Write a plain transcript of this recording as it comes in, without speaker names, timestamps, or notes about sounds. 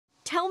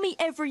me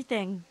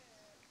everything.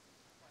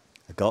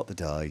 I got the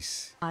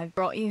dice. I've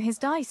brought you his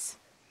dice.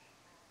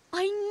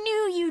 I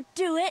knew you'd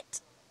do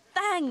it.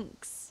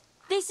 Thanks.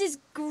 This is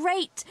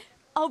great.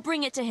 I'll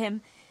bring it to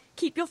him.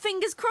 Keep your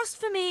fingers crossed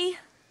for me.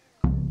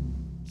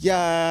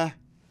 Yeah.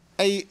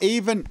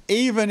 Even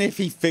if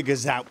he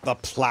figures out the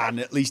plan,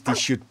 at least he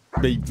should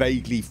be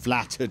vaguely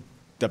flattered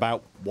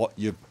about what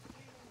you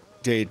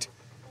did.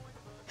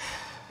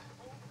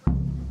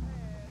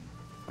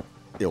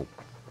 Ill.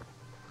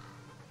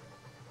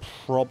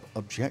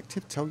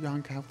 Objective? Tell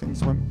Yank how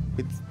things went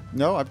with...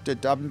 No, I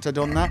haven't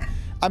done that.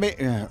 I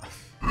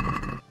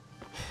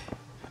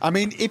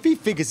mean, if he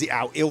figures it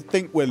out, he'll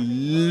think we're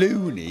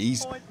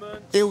loonies.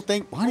 He'll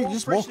think, why don't you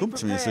just walk up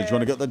to me and say, do you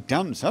want to get the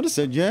dance? I'd have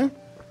said, yeah.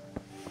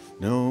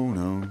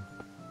 No.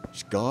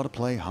 She's got to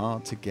play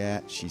hard to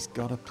get. She's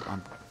got to...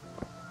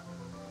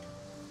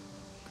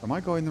 Am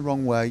I going the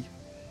wrong way?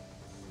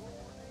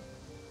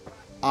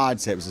 I'd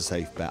say it was a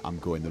safe bet. I'm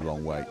going the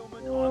wrong way.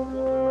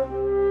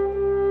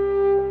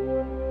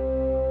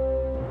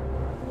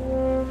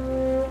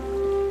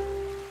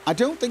 I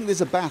don't think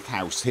there's a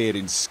bathhouse here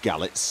in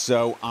Skalitz,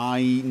 so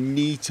I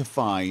need to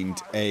find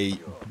a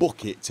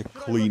bucket to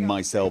clean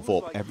myself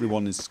up.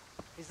 Everyone is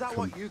that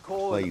what you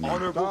call an complaining.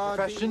 honourable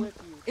profession?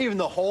 Even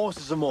the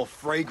horses are more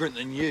fragrant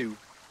than you.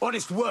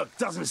 Honest work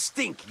doesn't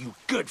stink, you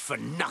good for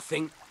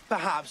nothing.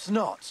 Perhaps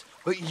not,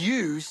 but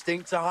you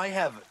stink to high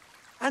heaven.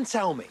 And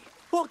tell me,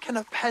 what can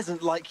a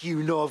peasant like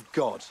you know of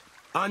God?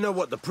 I know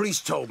what the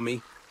priest told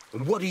me,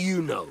 and what do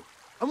you know?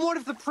 And what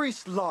if the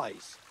priest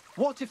lies?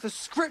 What if the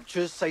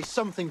scriptures say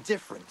something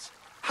different?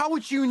 How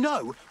would you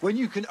know when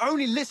you can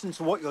only listen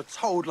to what you're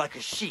told like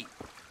a sheep?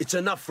 It's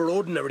enough for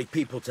ordinary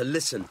people to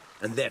listen,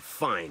 and they're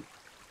fine.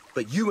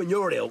 But you and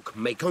your ilk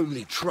make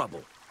only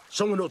trouble.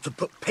 Someone ought to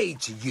put paid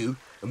to you,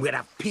 and we'd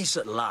have peace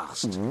at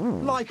last.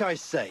 Like I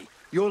say,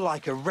 you're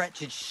like a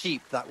wretched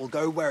sheep that will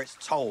go where it's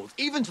told,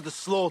 even to the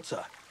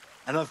slaughter.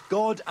 And of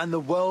God and the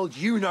world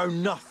you know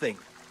nothing.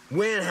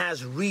 When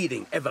has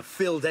reading ever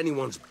filled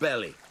anyone's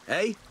belly,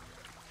 eh?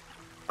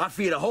 I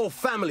feed a whole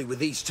family with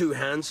these two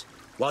hands,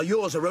 while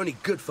yours are only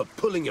good for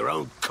pulling your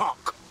own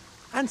cock.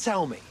 And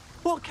tell me,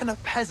 what can a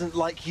peasant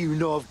like you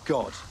know of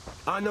God?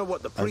 I know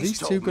what the Are priest these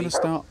told two me. going to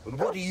start And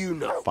what do you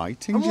know?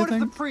 fighting, And do you what if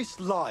the think?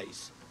 priest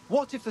lies?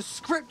 What if the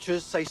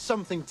scriptures say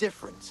something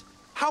different?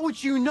 How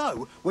would you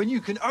know when you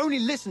can only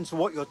listen to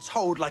what you're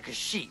told like a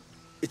sheep?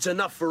 It's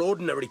enough for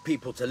ordinary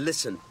people to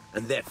listen,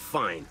 and they're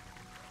fine.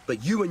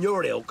 But you and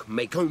your ilk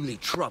make only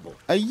trouble.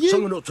 Are you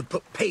Someone ought to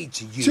put paid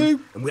to you,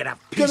 two and we'd have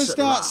going peace to at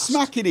start last.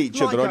 smacking each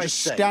Like other or I just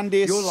say, stand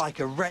here you're like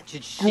a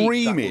wretched sheep that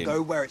screaming? will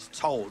go where it's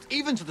told,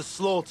 even to the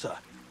slaughter.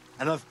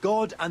 And of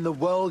God and the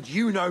world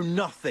you know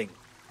nothing.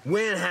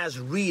 When has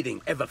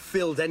reading ever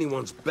filled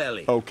anyone's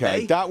belly?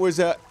 Okay, eh? that was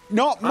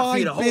not I my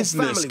feed a whole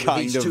business family with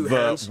kind these two of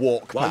hands,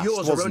 walk while past,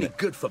 yours are wasn't only it?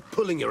 good for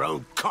pulling your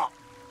own cock.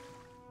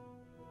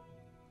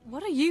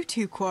 What are you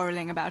two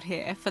quarrelling about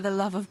here, for the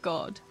love of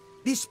God?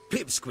 This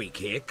pipsqueak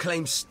here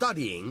claims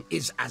studying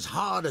is as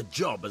hard a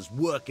job as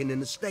working in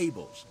the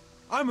stables.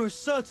 I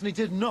most certainly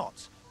did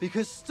not,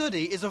 because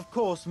study is of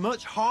course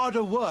much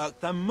harder work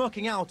than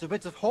mucking out a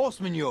bit of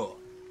horse manure.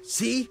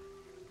 See?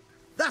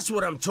 That's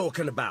what I'm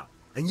talking about.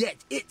 And yet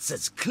it's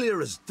as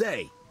clear as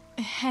day.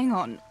 Hang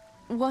on.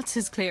 What's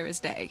as clear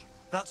as day?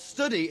 That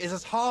study is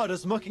as hard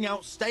as mucking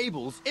out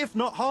stables, if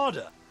not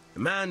harder. A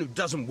man who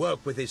doesn't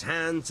work with his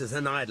hands is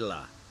an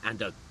idler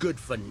and a good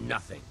for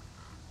nothing.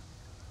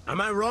 Am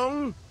I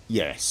wrong?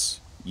 Yes,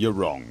 you're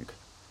wrong.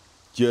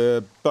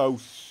 You're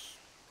both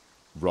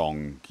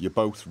wrong. You're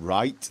both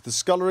right. The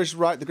scholar is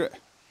right.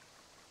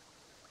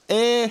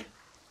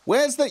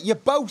 Where's that you're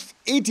both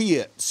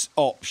idiots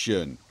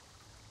option?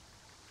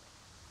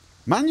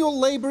 Manual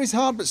labour is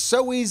hard, but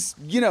so is,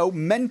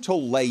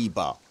 mental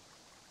labour.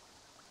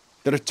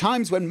 There are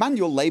times when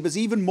manual labour's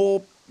even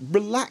more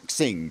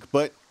relaxing,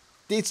 but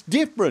it's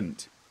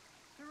different.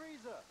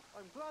 Teresa,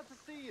 I'm glad to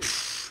see you.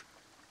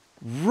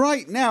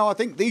 Right now, I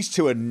think these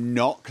two are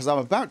not, because I'm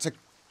about to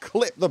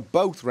clip them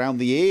both round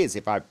the ears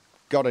if I've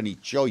got any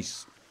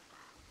choice.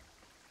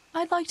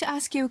 I'd like to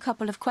ask you a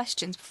couple of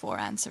questions before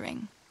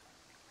answering.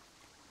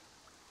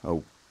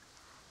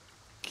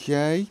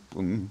 Okay.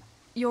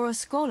 You're a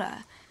scholar.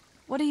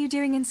 What are you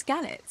doing in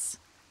Skalitz?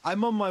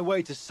 I'm on my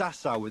way to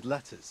Sassau with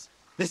letters.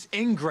 This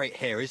ingrate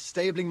here is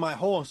stabling my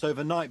horse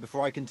overnight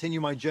before I continue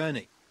my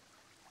journey.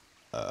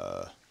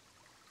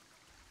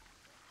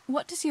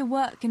 What does your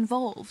work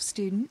involve,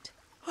 student?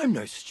 I'm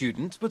no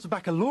student, but a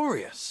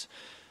baccalaureus.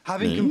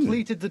 Having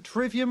completed the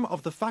trivium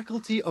of the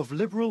Faculty of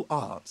Liberal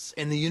Arts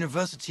in the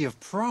University of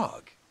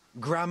Prague.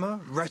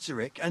 Grammar,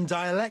 rhetoric, and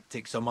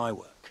dialectics are my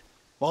work.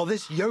 While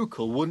this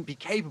yokel wouldn't be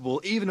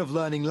capable even of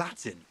learning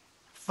Latin.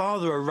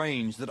 Father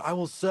arranged that I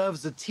will serve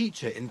as a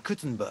teacher in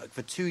Kuttenberg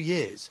for 2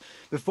 years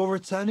before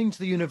returning to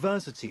the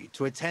university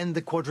to attend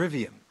the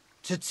quadrivium.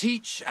 To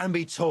teach and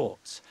be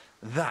taught,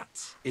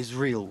 that is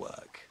real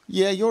work.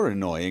 Yeah, you're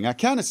annoying. I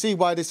kind of see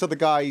why this other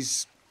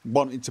guy's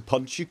wanting to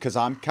punch you, because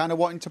I'm kind of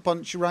wanting to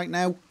punch you right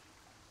now.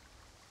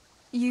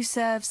 You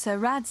serve Sir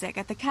Radzig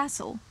at the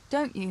castle,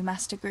 don't you,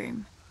 Master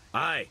Groom?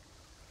 Aye,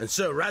 and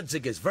Sir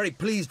Radzig is very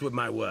pleased with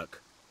my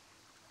work.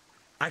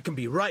 I can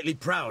be rightly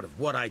proud of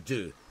what I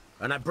do,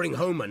 and I bring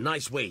home a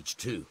nice wage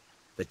too.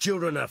 The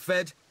children are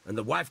fed, and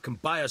the wife can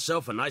buy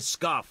herself a nice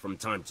scarf from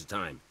time to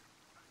time.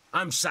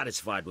 I'm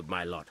satisfied with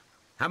my lot.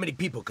 How many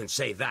people can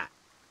say that?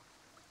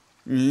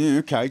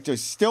 Okay,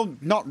 it's still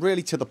not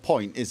really to the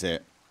point, is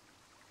it?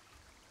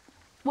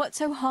 What's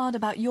so hard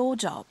about your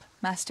job,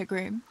 Master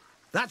Groom?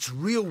 That's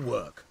real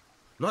work.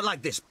 Not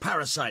like this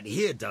parasite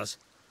here does.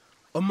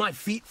 On my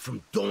feet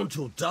from dawn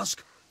till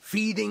dusk,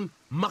 feeding,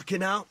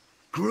 mucking out,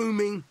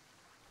 grooming.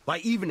 By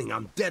evening,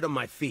 I'm dead on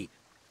my feet.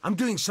 I'm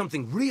doing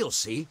something real,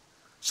 see?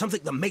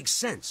 Something that makes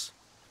sense.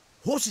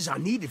 Horses are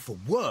needed for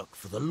work,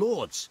 for the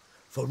lords,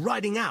 for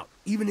riding out,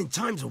 even in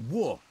times of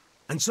war.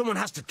 And someone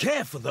has to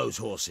care for those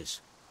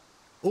horses.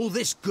 All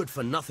this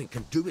good-for-nothing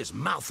can do is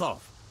mouth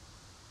off.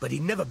 But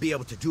he'd never be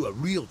able to do a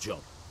real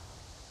job.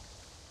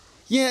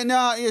 Yeah,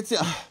 no, it's...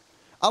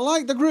 I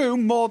like the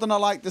groom more than I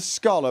like the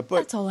scholar, but...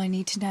 That's all I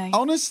need to know.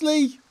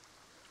 Honestly...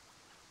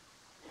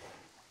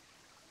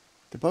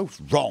 They're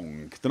both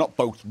wrong. They're not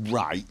both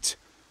right.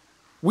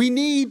 We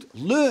need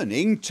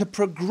learning to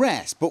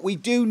progress, but we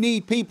do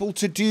need people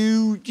to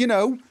do, you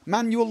know,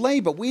 manual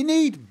labour. We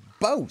need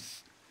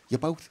both. You're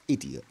both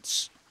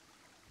idiots.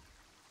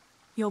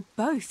 You're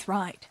both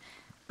right.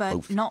 But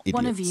Both not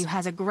one of idiots. you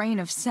has a grain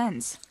of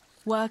sense.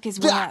 Work is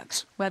That- work,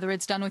 whether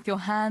it's done with your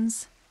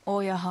hands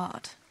or your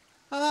heart.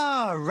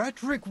 Ah,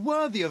 rhetoric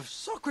worthy of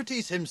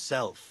Socrates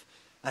himself,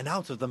 and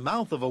out of the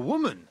mouth of a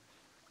woman.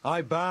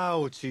 I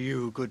bow to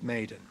you, good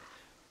maiden.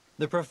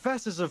 The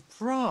professors of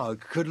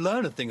Prague could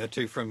learn a thing or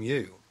two from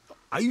you.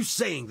 Are you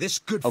saying this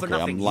Okay,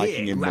 good-for-nothing I'm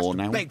liking here him who has more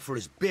to now. beg for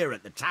his beer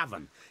at the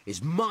tavern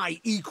is my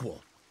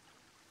equal?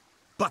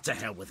 But to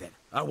hell with it.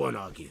 I won't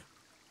argue.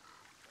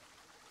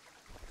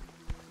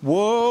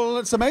 Well,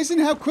 it's amazing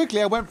how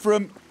quickly I went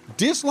from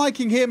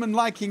disliking him and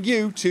liking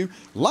you to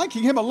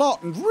liking him a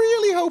lot and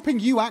really hoping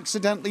you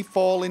accidentally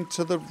fall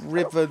into the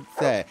river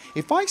there.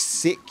 If I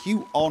sick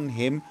you on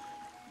him,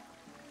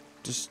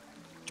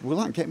 will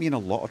that get me in a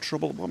lot of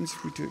trouble? What happens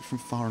if we do it from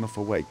far enough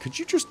away? Could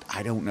you just,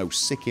 I don't know,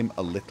 sick him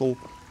a little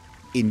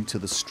into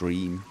the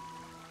stream?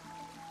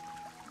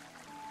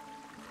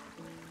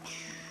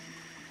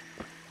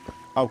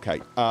 Okay,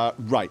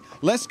 right.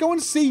 Let's go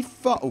and see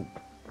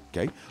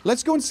okay,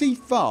 let's go and see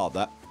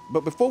Father.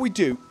 But before we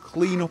do,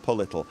 clean up a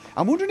little.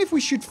 I'm wondering if we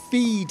should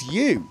feed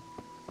you.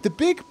 The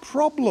big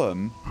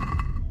problem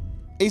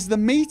is the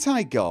meat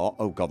I got.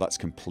 Oh god, that's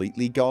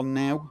completely gone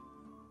now.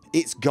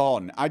 It's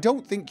gone. I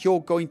don't think you're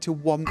going to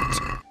want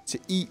to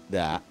eat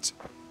that.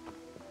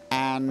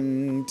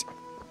 And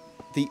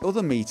the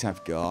other meat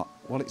I've got,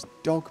 well, it's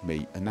dog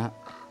meat, and that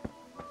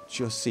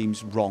just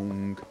seems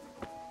wrong.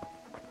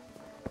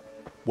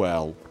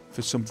 Well,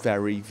 for some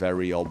very,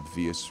 very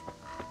obvious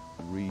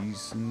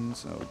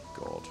reasons. Oh,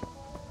 God.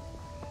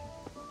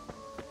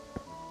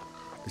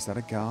 Is that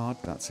a guard?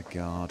 That's a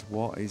guard.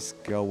 What is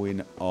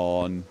going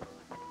on?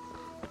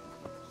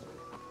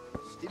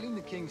 Stealing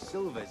the king's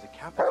silver is a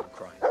capital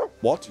crime.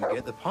 What? You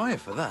get the pyre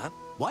for that.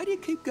 Why do you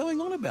keep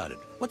going on about it?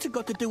 What's it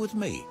got to do with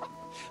me?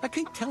 I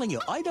keep telling you,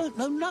 I don't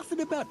know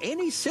nothing about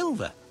any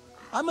silver.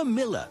 I'm a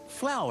miller.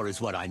 Flour is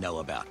what I know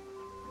about.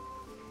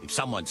 If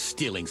someone's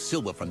stealing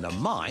silver from the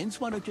mines,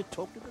 why don't you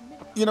talk to the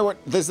miller? You know what?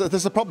 There's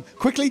a problem.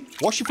 Quickly,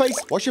 wash your face,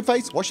 wash your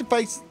face, wash your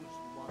face.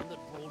 One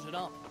that brought it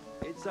up.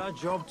 It's our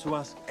job to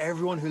ask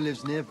everyone who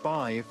lives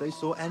nearby if they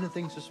saw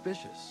anything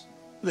suspicious.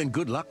 Then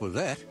good luck with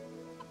that.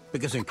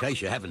 Because in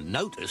case you haven't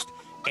noticed,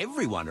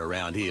 everyone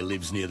around here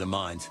lives near the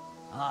mines.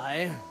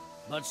 Aye,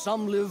 but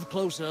some live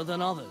closer than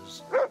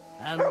others.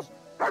 And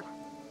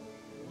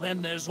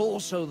then there's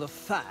also the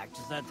fact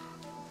that...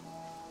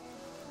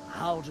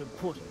 how to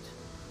put it?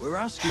 We're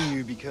asking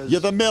you because...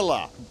 You're the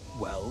miller.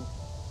 Well,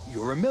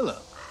 you're a miller,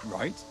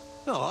 right?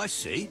 Oh, I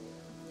see.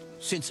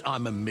 Since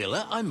I'm a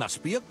miller, I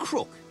must be a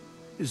crook.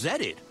 Is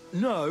that it?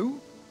 No,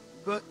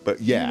 but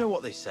yeah. you know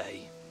what they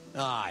say.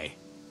 Aye.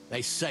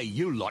 They say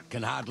you lot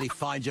can hardly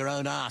find your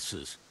own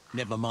asses.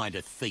 Never mind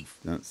a thief.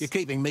 That's You're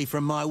keeping me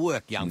from my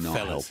work, young not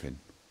fellas. helping.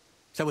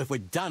 So if we're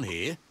done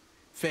here,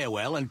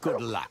 farewell and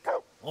good luck.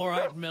 All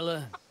right,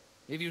 Miller.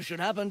 If you should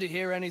happen to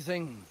hear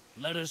anything,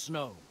 let us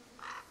know.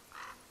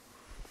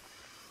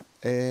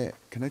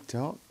 Can I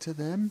talk to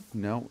them?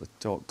 No, let's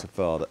talk to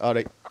Father. All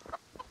right.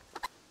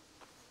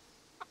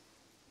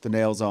 The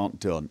nails aren't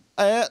done.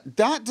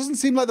 That doesn't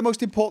seem like the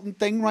most important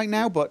thing right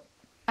now, but...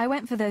 I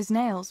went for those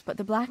nails, but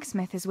the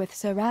blacksmith is with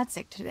Sir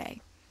Radzig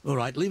today. All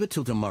right, leave it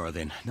till tomorrow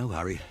then. No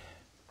hurry.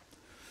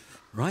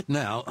 Right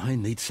now, I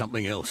need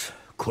something else.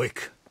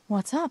 Quick.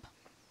 What's up?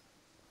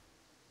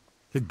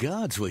 The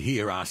guards were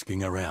here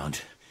asking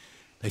around.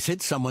 They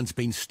said someone's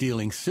been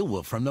stealing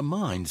silver from the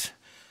mines.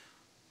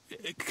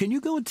 Can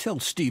you go and tell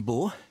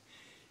Stibor?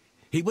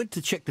 He went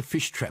to check the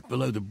fish trap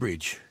below the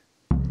bridge.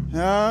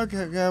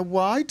 Okay,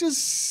 why does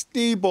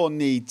Stibor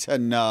need to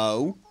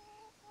know?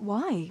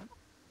 Why?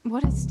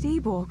 What has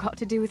Stibor got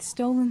to do with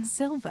stolen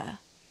silver?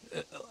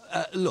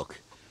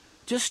 Look,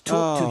 just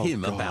talk to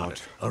him God. about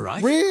it, all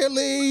right?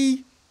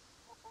 Really?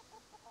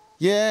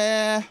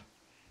 Yeah.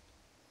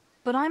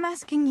 But I'm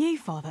asking you,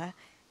 Father.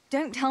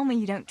 Don't tell me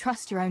you don't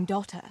trust your own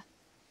daughter.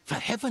 For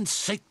heaven's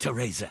sake,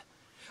 Teresa.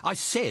 I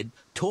said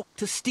talk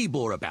to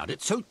Stibor about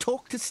it, so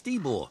talk to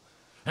Stibor.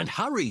 And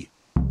hurry.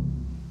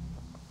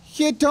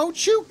 Yeah,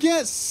 don't you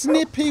get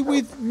snippy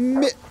with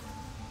me.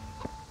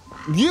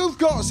 You've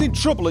got us in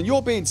trouble and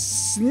you're being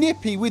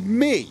snippy with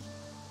me.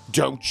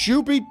 Don't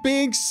you be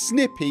being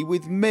snippy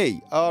with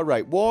me. All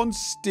right, one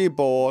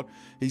Stibor.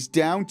 He's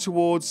down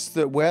towards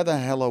the... Where the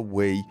hell are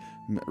we?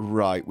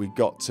 Right, I've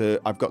got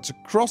to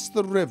cross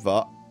the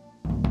river.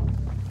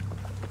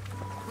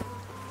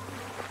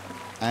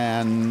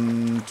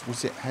 And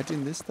was it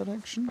heading this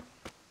direction?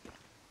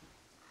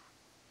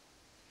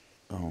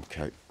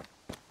 Okay.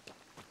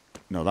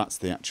 No, that's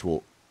the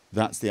actual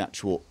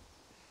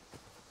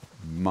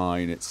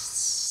mine.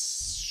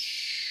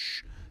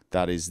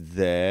 That is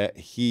there.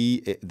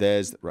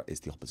 There's right. It's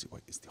the opposite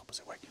way. It's the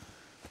opposite way.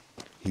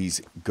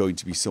 He's going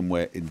to be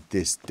somewhere in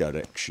this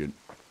direction.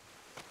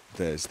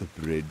 There's the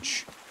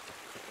bridge.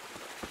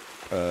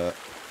 Did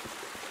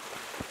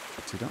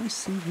I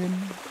see him?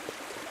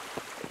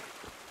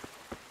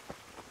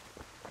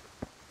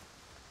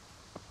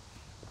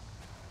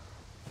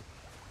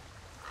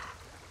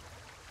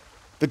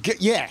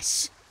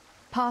 Yes.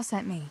 Pa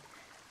sent me.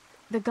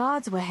 The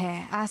guards were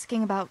here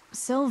asking about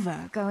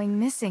silver going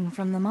missing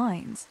from the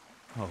mines.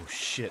 Oh,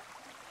 shit.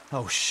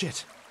 Oh,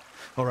 shit.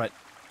 All right.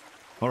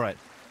 All right.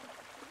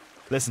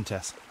 Listen,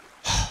 Tess.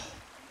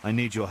 I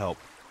need your help.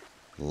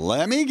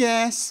 Let me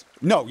guess.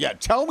 No, yeah,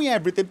 tell me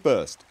everything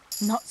first.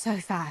 Not so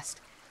fast.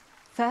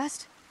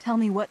 First, tell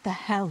me what the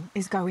hell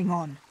is going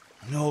on.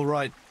 All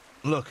right.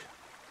 Look.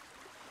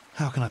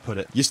 How can I put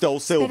it? You stole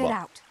silver. Spit it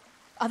out.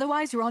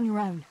 Otherwise, you're on your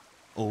own.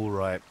 All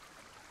right.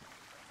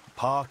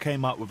 Pa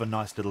came up with a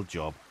nice little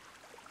job.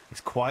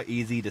 It's quite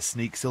easy to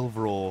sneak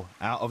silver ore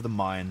out of the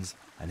mines,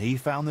 and he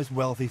found this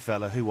wealthy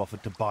fella who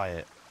offered to buy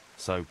it.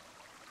 So,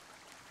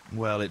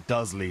 well, it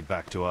does lead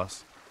back to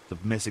us. The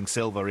missing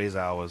silver is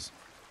ours.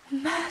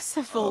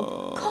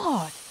 Merciful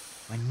God!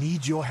 I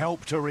need your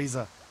help,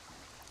 Teresa.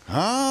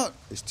 Huh?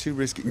 It's too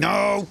risky.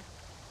 No!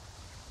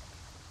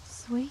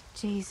 Sweet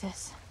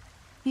Jesus.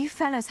 You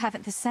fellas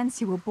haven't the sense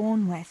you were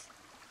born with.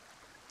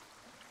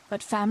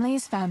 But family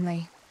is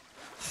family.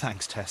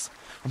 Thanks, Tess.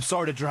 I'm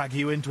sorry to drag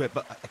you into it,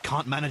 but I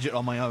can't manage it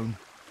on my own.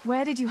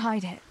 Where did you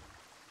hide it?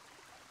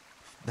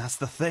 That's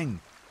the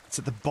thing. It's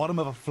at the bottom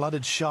of a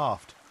flooded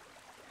shaft.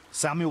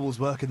 Samuel was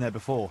working there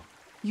before.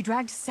 You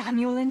dragged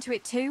Samuel into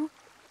it too?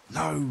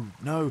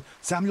 No.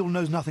 Samuel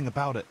knows nothing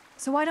about it.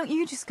 So why don't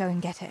you just go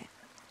and get it?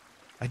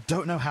 I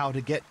don't know how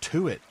to get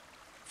to it.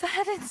 For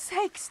heaven's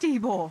sake,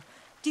 Stibor!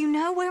 Do you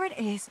know where it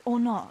is or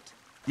not?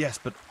 Yes,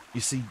 but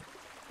you see,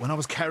 when I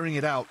was carrying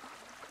it out,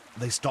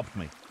 they stopped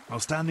me. I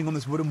was standing on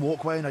this wooden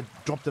walkway and I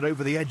dropped it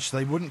over the edge so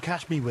they wouldn't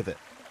catch me with it.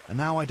 And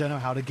now I don't know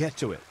how to get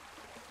to it.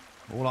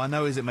 All I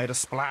know is it made a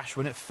splash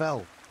when it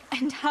fell.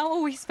 And how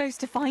are we supposed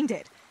to find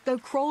it? Go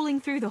crawling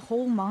through the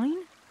whole mine?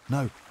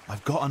 No,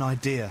 I've got an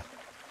idea.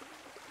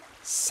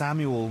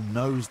 Samuel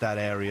knows that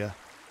area.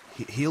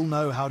 He'll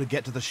know how to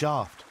get to the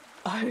shaft.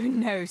 Oh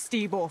no,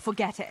 Stibor,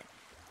 forget it.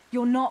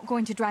 You're not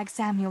going to drag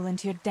Samuel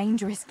into your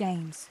dangerous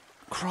games.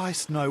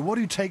 Christ, no. What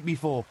do you take me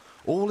for?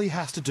 All he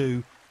has to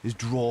do is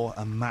draw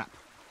a map,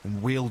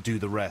 and we'll do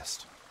the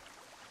rest.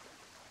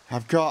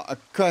 I've got a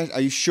question.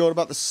 Are you sure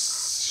about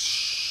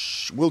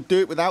we'll do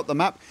it without the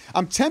map?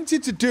 I'm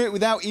tempted to do it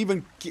without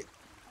even...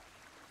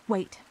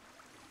 Wait.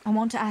 I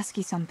want to ask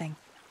you something.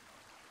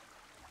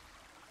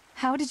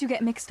 How did you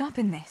get mixed up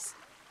in this?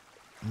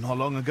 Not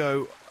long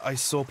ago, I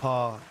saw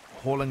Pa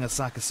hauling a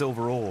sack of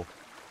silver ore.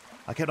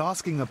 I kept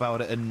asking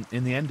about it, and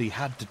in the end he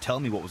had to tell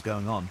me what was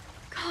going on.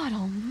 God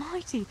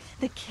almighty,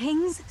 the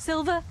king's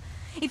silver?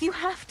 If you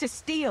have to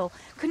steal,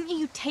 couldn't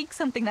you take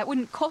something that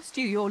wouldn't cost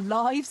you your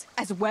lives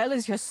as well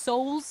as your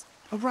souls?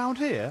 Around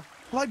here?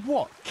 Like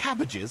what?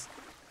 Cabbages?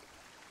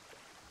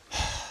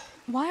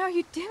 Why are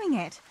you doing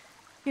it?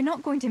 You're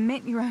not going to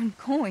mint your own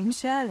coin,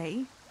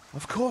 surely?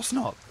 Of course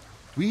not.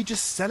 We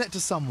just sell it to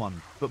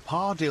someone, but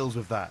Pa deals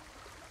with that.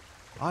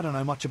 I don't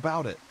know much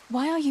about it.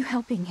 Why are you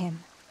helping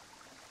him?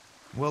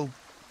 Well,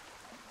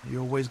 he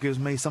always gives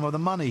me some of the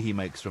money he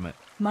makes from it.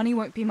 Money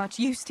won't be much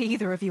use to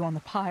either of you on the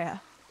pyre.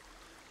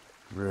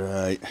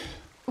 Right.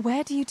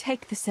 Where do you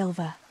take the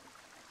silver?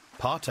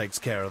 Pa takes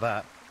care of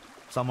that.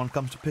 Someone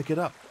comes to pick it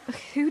up.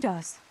 Who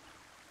does?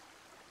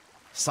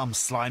 Some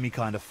slimy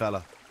kind of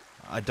fella.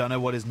 I don't know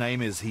what his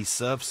name is. He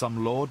serves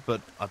some lord, but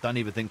I don't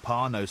even think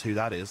Pa knows who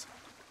that is.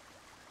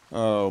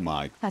 Oh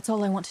my That's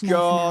all I want to know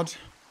God. for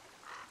now.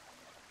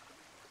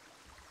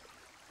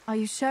 Are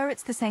you sure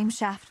it's the same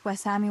shaft where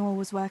Samuel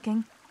was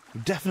working?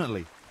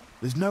 Definitely.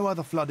 There's no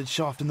other flooded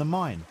shaft in the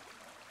mine.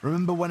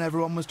 Remember when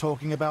everyone was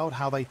talking about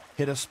how they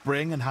hit a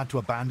spring and had to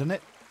abandon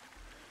it?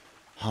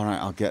 All right,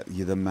 I'll get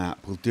you the map.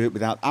 We'll do it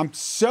without... I'm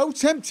so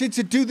tempted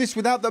to do this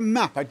without the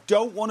map. I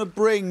don't want to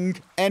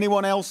bring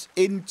anyone else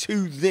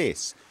into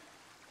this.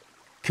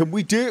 Can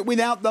we do it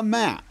without the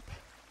map?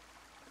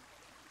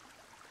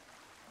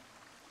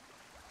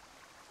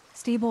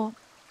 Stibor,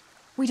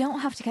 we don't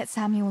have to get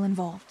Samuel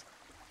involved.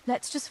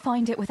 Let's just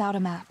find it without a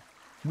map.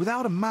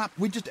 Without a map,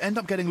 we'd just end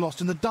up getting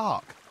lost in the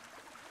dark.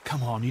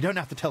 Come on, you don't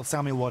have to tell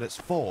Samuel what it's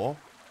for.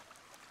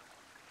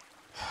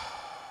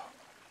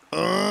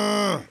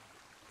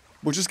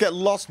 We'll just get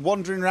lost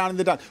wandering around in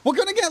the dark. We're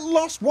going to get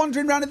lost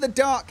wandering around in the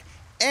dark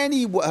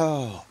anyway.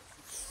 Oh,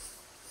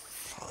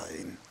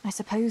 fine. I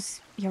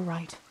suppose you're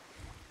right.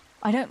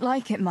 I don't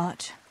like it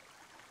much.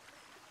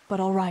 But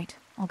all right,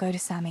 I'll go to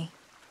Sammy.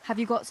 Have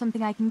you got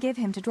something I can give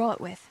him to draw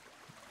it with?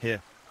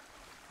 Here,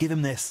 give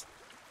him this.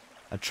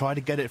 And try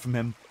to get it from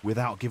him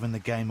without giving the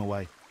game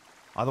away.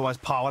 Otherwise,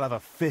 Pa will have a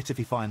fit if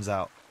he finds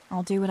out.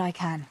 I'll do what I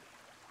can.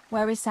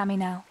 Where is Sammy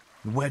now?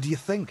 Where do you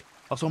think?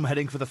 I saw him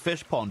heading for the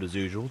fish pond as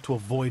usual to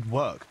avoid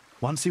work.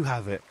 Once you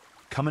have it,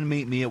 come and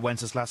meet me at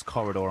Wenceslas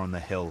Corridor on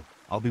the hill.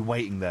 I'll be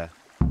waiting there.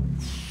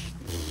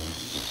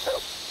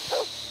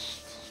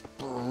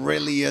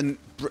 Brilliant.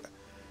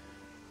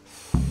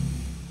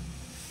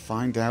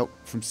 Find out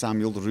from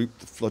Samuel the route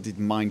to the flooded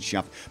mine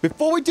shaft.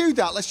 Before we do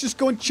that, let's just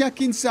go and check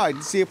inside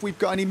and see if we've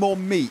got any more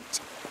meat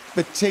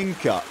for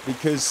Tinker,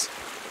 because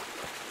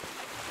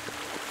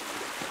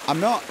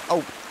I'm not...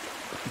 Oh,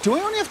 do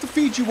I only have to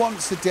feed you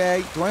once a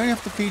day? Do I only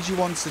have to feed you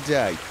once a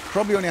day?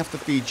 Probably only have to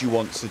feed you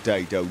once a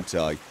day, don't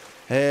I?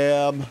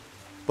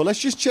 But let's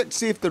just check to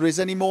see if there is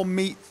any more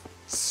meat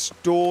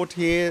stored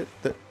here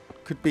that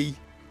could be...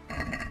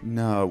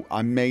 No,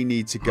 I may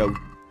need to go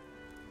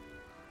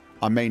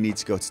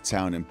to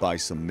town and buy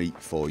some meat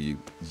for you.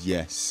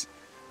 Yes,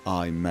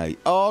 I may.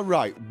 All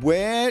right,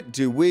 where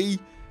do we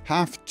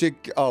have to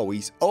go? Oh,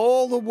 he's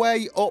all the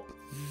way up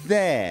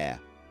there.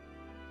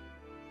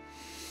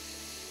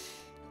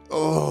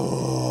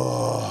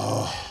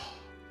 Oh.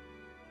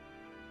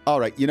 All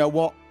right, you know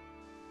what?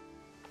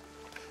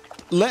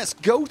 Let's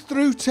go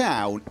through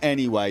town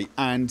anyway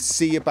and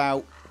see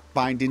about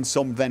finding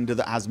some vendor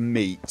that has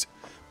meat.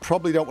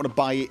 Probably don't want to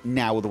buy it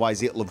now,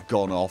 otherwise it'll have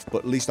gone off, but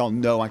at least I'll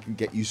know I can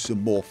get you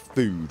some more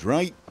food,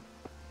 right?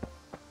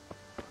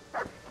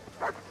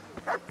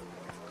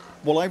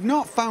 Well, I've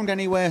not found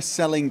anywhere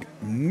selling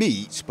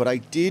meat, but I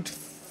did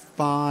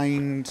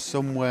find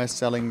somewhere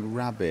selling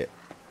rabbit,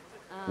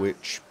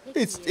 which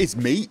it's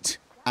meat,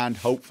 and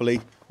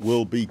hopefully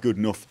will be good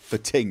enough for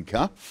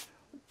Tinker.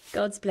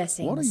 God's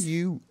blessings. What are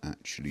you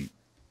actually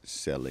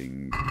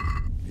selling?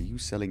 Are you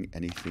selling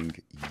anything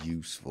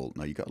useful?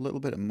 No, you got a little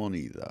bit of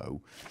money,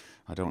 though.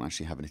 I don't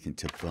actually have anything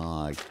to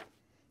buy.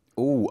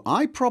 Oh,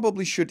 I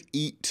probably should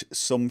eat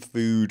some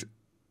food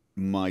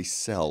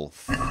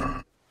myself.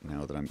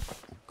 Now that I'm...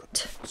 Oh,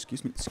 God.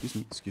 Excuse me.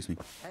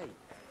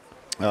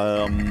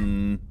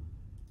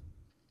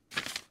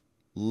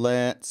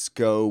 Let's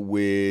go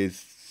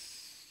with...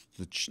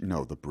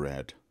 the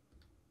bread.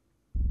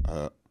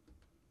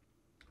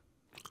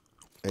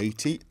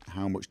 80.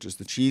 How much does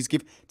the cheese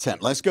give? 10.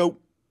 Let's go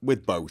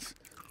with both.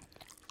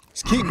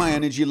 Let's keep my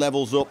energy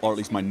levels up, or at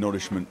least my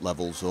nourishment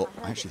levels up.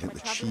 I actually think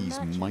the cheese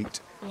might...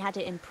 He had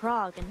it in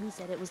Prague and he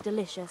said it was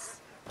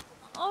delicious.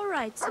 All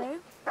right, so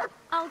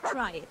I'll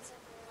try it.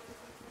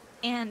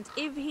 And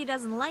if he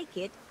doesn't like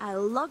it,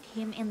 I'll log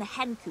him in the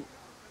hen coop.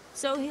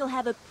 So he'll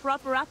have a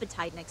proper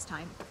appetite next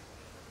time.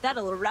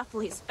 That'll ruffle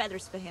his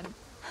feathers for him.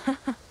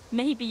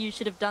 Maybe you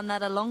should have done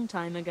that a long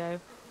time ago.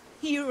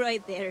 You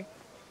right there.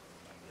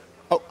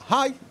 Oh,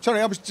 hi. Sorry,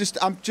 I was just...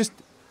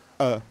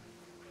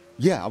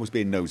 Yeah, I was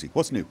being nosy.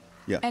 What's new?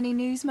 Yeah. Any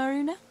news,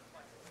 Maruna?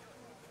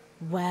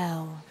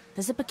 Well,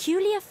 there's a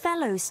peculiar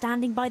fellow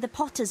standing by the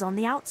potters on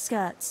the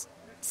outskirts,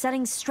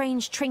 selling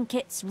strange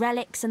trinkets,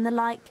 relics and the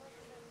like.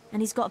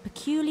 And he's got a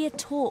peculiar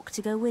talk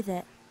to go with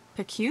it.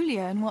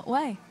 Peculiar in what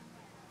way?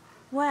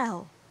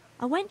 Well,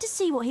 I went to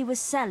see what he was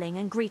selling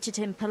and greeted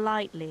him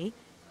politely.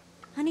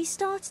 And he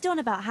started on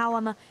about how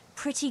I'm a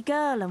pretty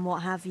girl and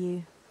what have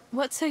you.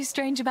 What's so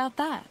strange about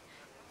that?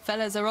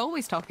 Fellas are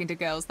always talking to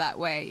girls that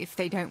way if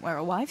they don't wear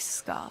a wife's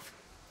scarf.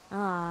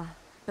 Ah,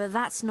 but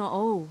that's not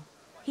all.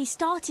 He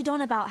started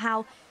on about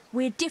how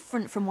we're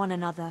different from one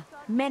another,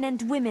 men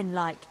and women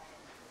like,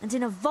 and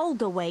in a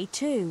vulgar way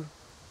too.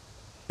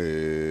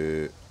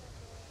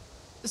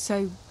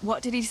 So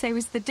what did he say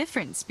was the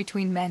difference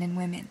between men and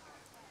women?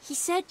 He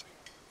said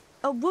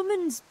a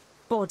woman's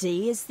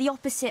body is the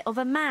opposite of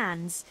a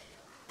man's,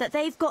 that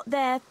they've got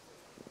their,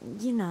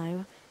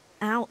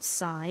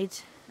 outside,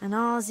 and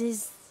ours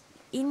is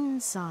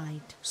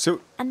inside.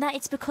 So... And that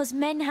it's because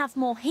men have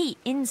more heat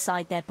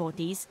inside their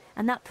bodies,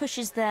 and that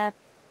pushes their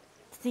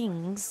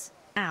things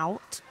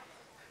out.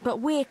 But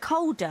we're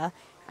colder,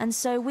 and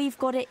so we've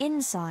got it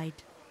inside.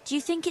 Do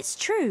you think it's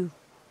true,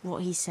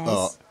 what he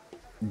says?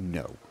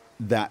 No.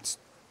 That's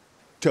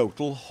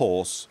total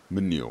horse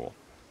manure.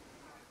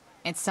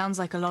 It sounds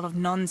like a lot of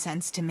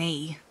nonsense to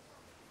me.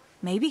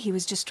 Maybe he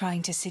was just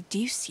trying to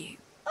seduce you.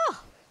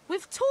 Oh,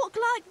 with talk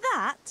like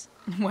that?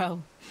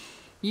 Well,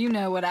 you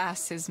know what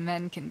asses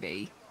men can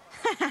be.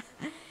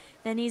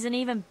 Then he's an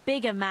even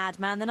bigger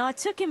madman than I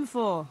took him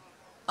for.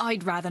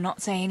 I'd rather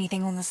not say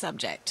anything on the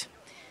subject.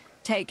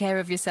 Take care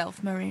of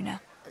yourself,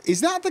 Maruna.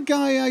 Is that the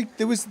guy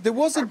there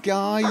was a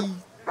guy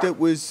that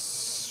was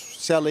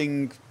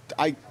selling...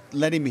 I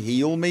let him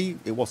heal me?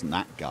 It wasn't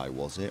that guy,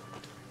 was it?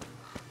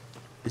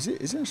 Is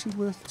it actually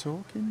worth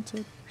talking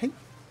to? Hey,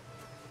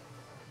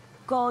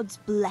 God's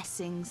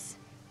blessings.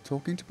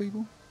 talking to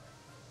people?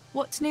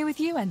 What's new with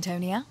you,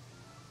 Antonia?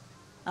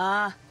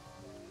 My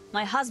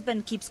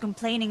husband keeps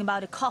complaining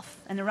about a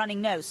cough and a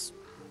running nose.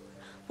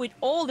 With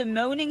all the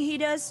moaning he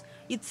does,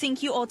 you'd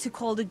think you ought to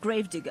call the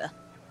gravedigger.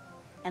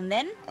 And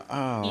then,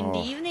 in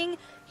the evening,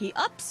 he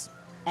ups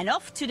and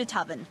off to the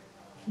tavern.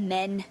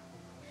 Men.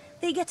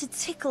 They get a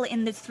tickle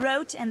in the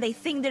throat and they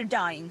think they're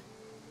dying.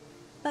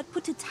 But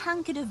put a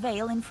tankard of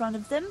ale in front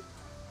of them,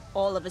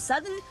 all of a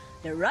sudden,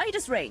 they're right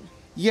as rain.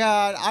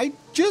 Yeah, I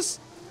just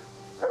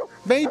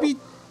maybe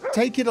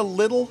take it a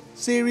little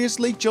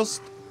seriously,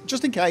 just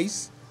in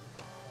case.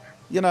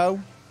 You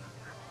know.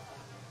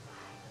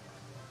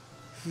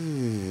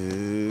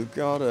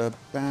 Got a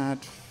bad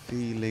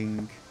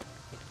feeling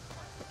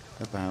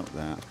about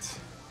that.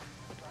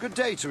 Good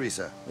day,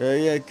 Teresa.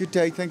 Yeah, good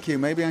day, thank you.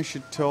 Maybe I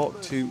should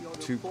talk to...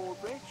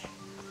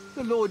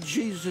 The Lord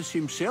Jesus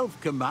himself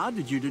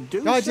commanded you to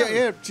do No,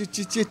 so.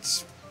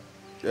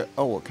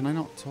 oh, can I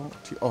not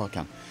talk to you? Oh, I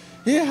can.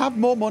 Here, have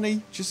more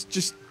money.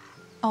 Just...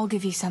 I'll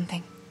give you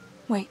something.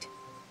 Wait.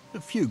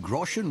 A few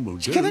groschen will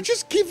do. Can I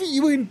just give it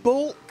you in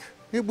bulk?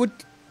 It would...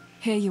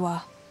 Here you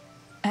are.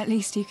 At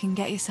least you can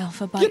get yourself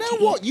a bite You know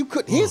to what? eat. You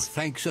could...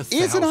 Thanks a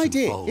here's an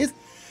idea. thousandfold.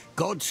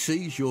 God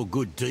sees your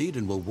good deed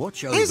and will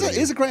watch over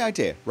Here's a great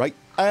idea, right?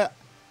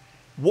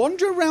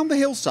 Wander around the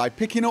hillside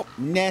picking up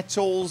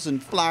nettles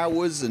and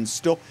flowers and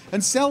stuff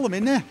and sell them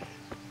in there.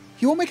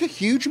 You won't make a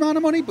huge amount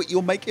of money, but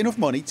you'll make enough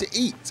money to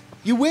eat.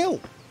 You will.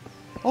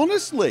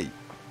 Honestly.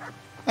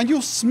 And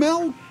you'll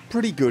smell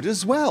pretty good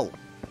as well.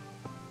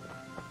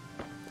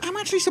 I'm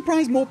actually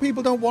surprised more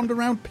people don't wander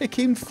around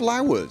picking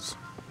flowers.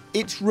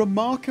 It's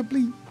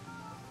remarkably,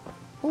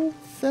 well,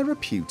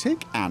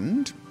 therapeutic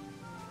and,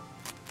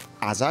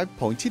 as I've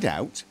pointed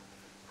out,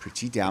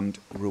 pretty damned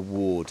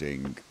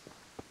rewarding.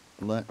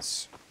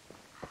 Let's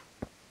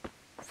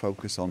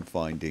focus on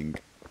finding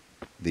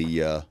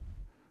the...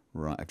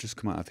 right, I've just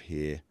come out of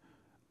here.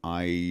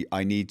 I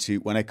need to...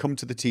 When I come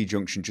to the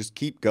T-junction, just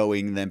keep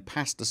going and then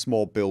past the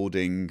small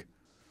building.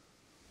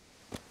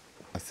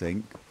 I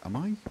think. Am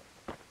I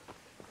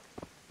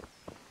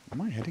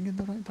heading in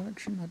the right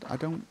direction? I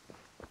don't...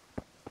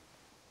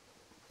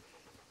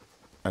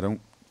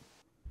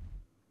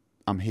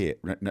 I'm here.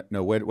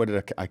 No, where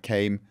did I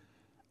came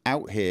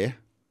out here.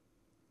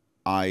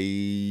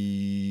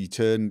 I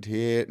turned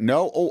here.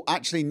 No, oh,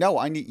 actually, no.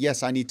 I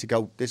need to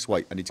go this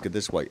way. I need to go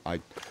this way.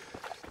 I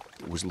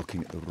was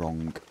looking at the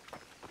wrong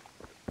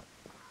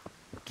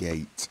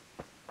gate.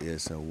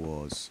 Yes, I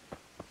was.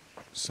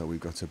 So we've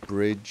got a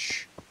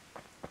bridge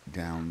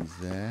down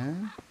there.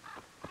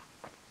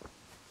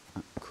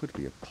 That could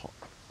be a pot.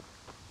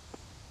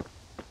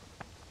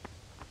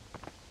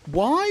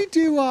 Why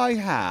do I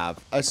have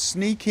a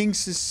sneaking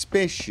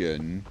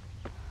suspicion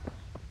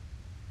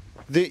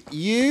that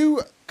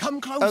you Come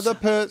are closer the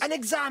person... and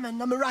examine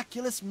the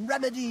miraculous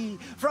remedy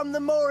from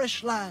the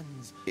Moorish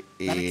lands.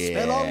 That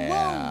expel all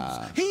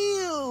wounds,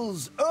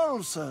 heals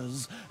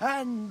ulcers,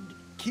 and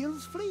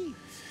kills fleas.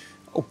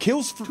 Oh,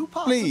 kills Two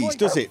parts fleas, of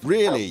does oil. it?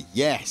 Really?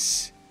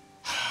 Yes.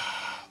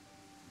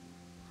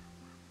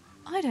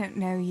 I don't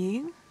know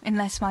you,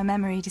 unless my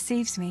memory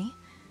deceives me.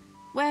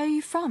 Where are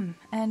you from,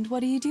 and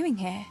what are you doing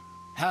here?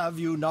 Have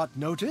you not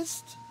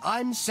noticed?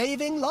 I'm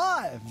saving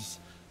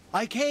lives.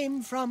 I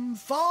came from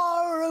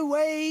far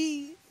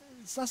away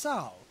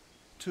Sasau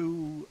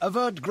to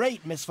avert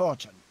great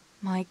misfortune.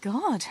 My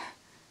God.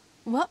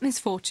 What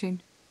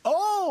misfortune?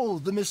 All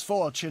the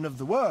misfortune of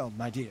the world,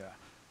 my dear.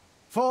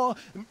 For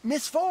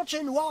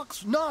misfortune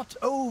walks not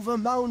over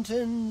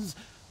mountains,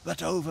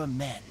 but over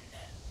men.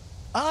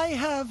 I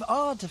have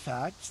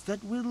artifacts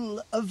that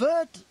will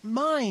avert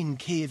mine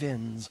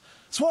cave-ins,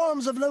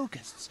 swarms of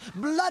locusts,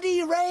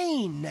 bloody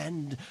rain,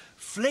 and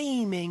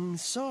flaming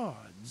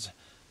swords.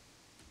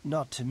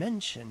 Not to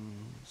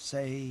mention,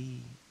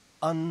 say,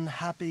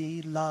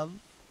 unhappy love,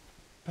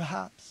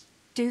 perhaps.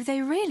 Do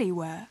they really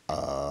work?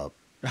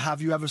 Have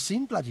you ever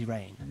seen bloody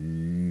rain?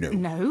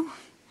 No,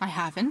 I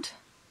haven't.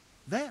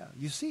 There,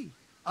 you see.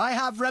 I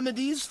have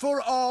remedies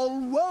for all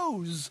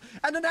woes,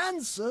 and an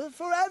answer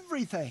for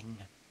everything.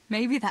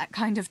 Maybe that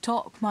kind of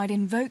talk might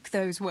invoke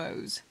those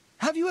woes.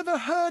 Have you ever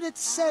heard it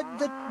said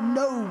that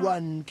no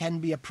one can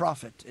be a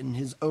prophet in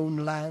his own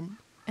land?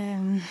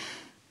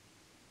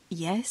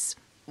 Yes.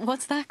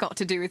 What's that got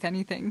to do with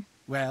anything?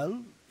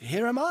 Well,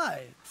 here am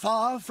I,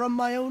 far from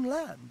my own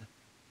land.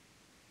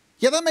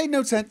 Yeah, that made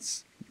no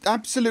sense.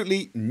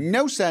 Absolutely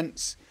no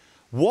sense.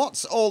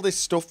 What's all this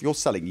stuff you're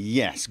selling?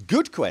 Yes,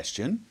 good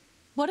question.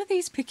 What are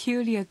these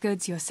peculiar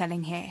goods you're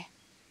selling here?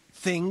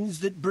 Things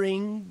that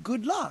bring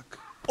good luck.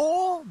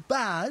 Or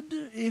bad,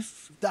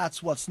 if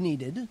that's what's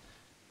needed.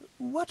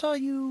 What are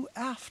you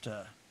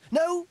after?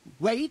 No,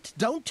 wait,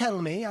 don't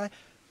tell me.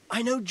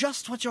 I know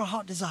just what your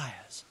heart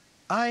desires.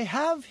 I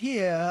have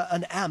here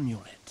an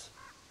amulet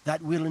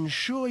that will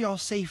ensure your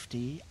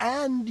safety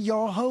and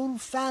your whole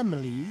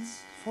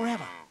family's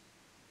forever.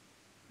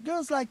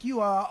 Girls like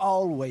you are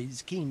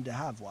always keen to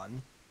have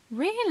one.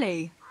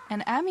 Really?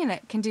 An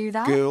amulet can do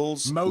that?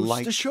 Girls Most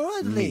like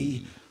assuredly.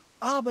 me.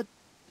 But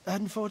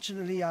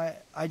unfortunately,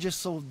 I just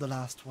sold the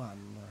last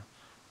one.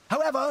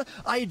 However,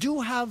 I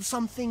do have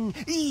something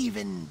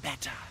even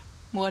better.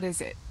 What is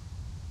it?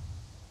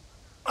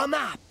 A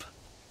map.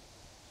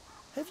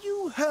 Have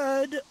you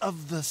heard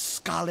of the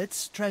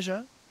Scarlet's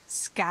treasure?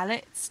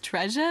 Scarlet's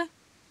treasure?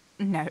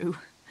 No.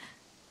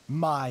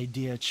 My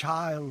dear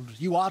child,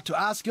 you ought to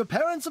ask your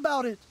parents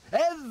about it.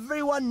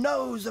 Everyone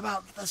knows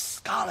about the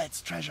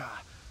Scarlet's treasure.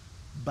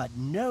 But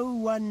no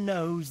one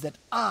knows that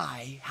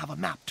I have a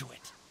map to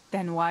it.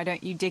 Then why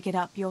don't you dig it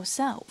up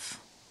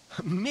yourself?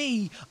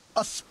 Me,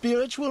 a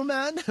spiritual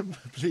man?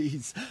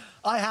 Please,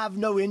 I have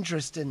no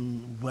interest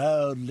in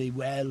worldly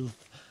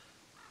wealth.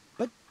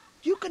 But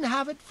you can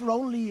have it for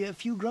only a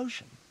few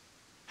groschen.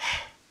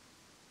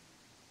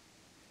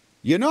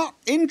 You're not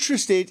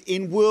interested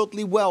in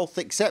worldly wealth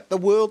except the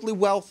worldly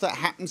wealth that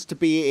happens to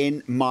be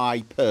in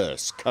my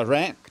purse,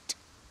 correct?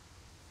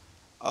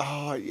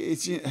 Oh,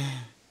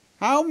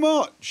 how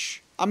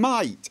much? I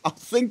might. I'll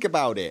think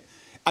about it.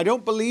 I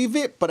don't believe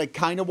it, but I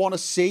kind of want to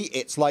see.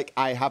 It's like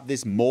I have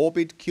this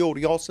morbid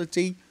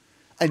curiosity,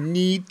 a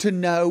need to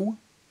know.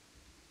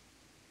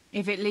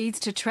 If it leads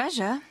to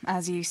treasure,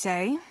 as you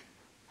say,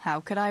 how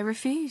could I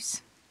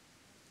refuse?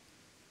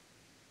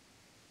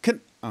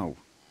 Oh.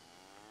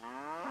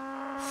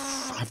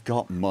 I've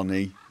got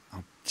money.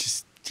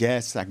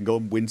 Yes, I can go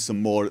and win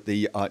some more at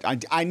the...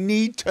 I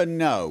need to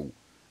know.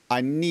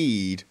 I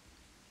need...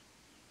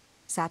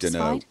 Satisfied?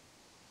 Dunno.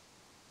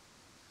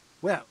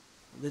 Well,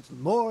 a little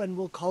more and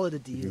we'll call it a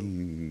deal.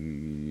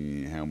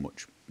 How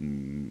much?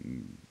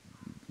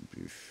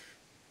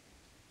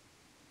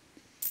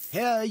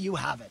 Here you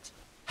have it.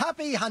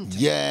 Happy hunting.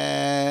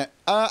 Yeah.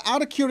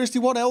 Out of curiosity,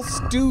 what else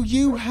do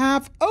you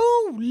have?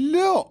 Oh,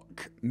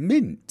 look.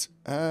 Mint.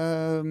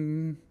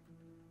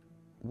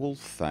 Wolf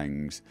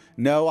fangs.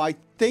 No, I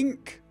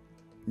think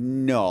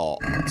not.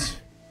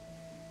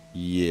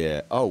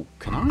 Yeah. Oh,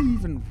 can I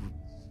even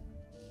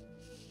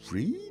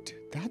read?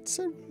 That's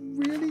a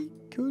really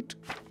good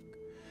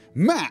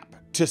map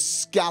to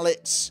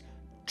Scarlet's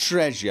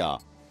treasure.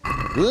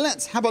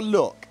 Let's have a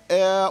look.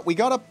 We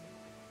got a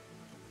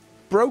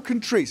broken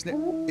tree.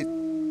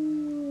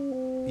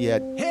 Yeah.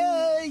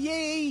 Hear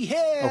ye,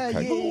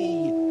 hear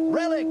ye.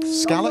 Relics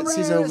Scarlet's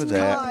is over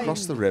there, kind,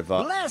 across the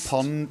river. blessed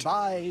Pond.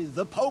 by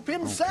the Pope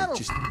himself. Okay,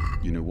 just,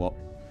 you know what?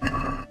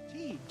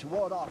 Heed to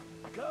ward off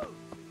ghosts.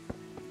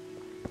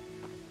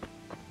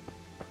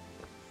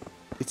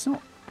 It's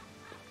not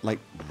like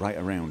right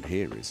around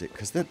here, is it?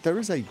 Because there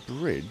is a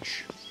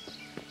bridge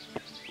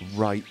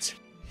right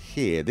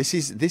here. This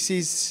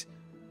is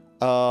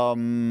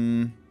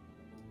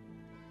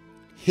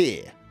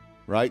here,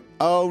 right?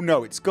 Oh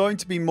no, it's going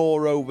to be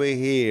more over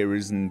here,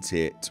 isn't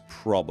it?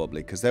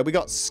 Probably, because there we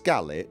got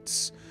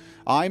Scarlet's.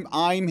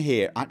 I'm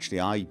here.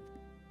 Actually, I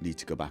need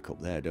to go back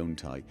up there,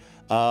 don't I?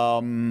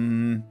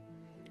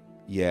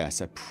 Yes,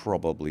 I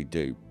probably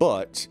do.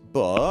 But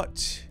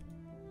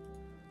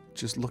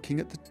just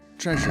looking at the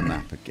treasure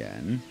map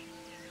again,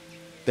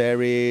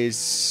 there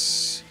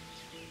is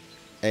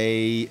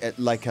a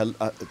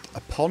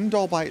pond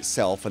all by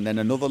itself, and then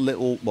another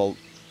little, well,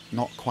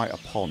 not quite a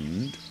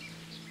pond.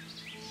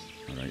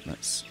 All right,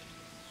 let's.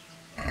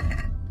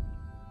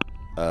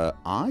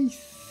 I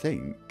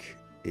think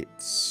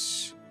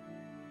it's.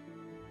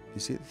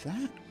 Is it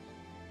that?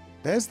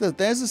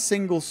 There's a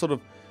single sort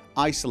of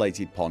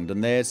isolated pond,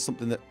 and there's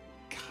something that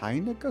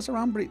kind of goes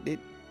around, but it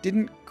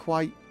didn't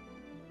quite.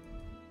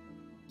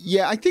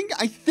 Yeah, I think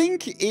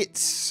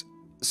it's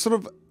sort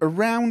of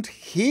around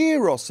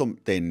here or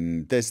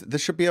something. There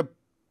should be a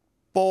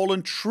ball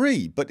and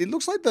tree, but it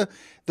looks like the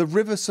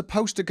river's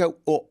supposed to go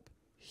up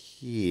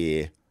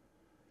here.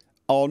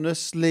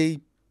 Honestly,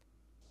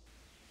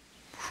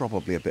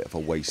 probably a bit of a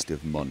waste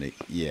of money.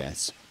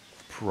 Yes,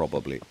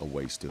 probably a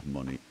waste of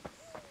money.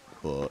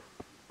 But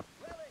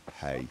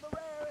hey.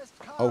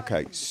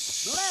 Okay,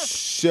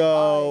 so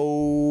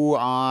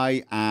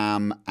I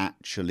am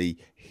actually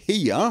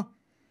here.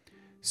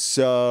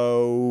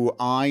 So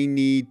I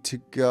need to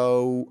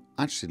go...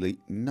 Actually,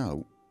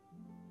 no.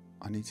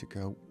 I need to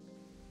go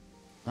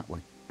that way.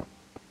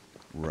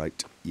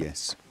 Right,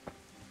 yes.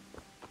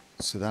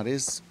 So that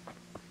is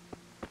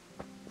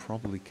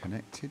probably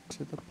connected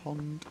to the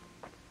pond.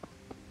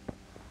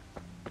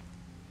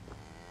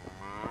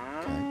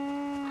 Okay.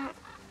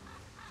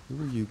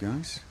 Who are you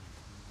guys?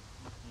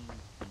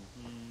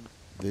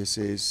 This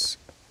is...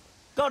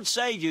 God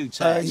save you,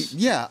 Tess.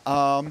 Yeah,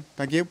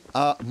 thank you.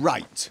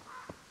 Right.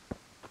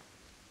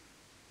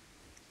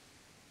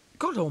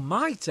 God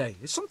almighty,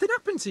 has something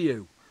happened to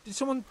you? Did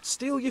someone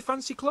steal your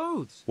fancy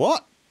clothes?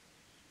 What?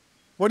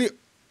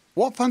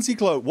 What fancy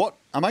clothes? What?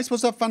 Am I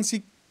supposed to have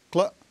fancy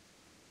clothes?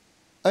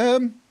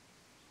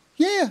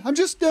 Yeah, I'm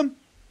just,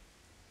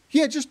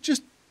 yeah,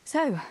 just...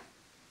 So,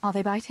 are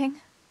they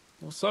biting?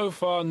 Well, so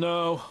far,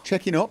 no.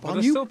 Checking up but on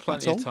there's you, still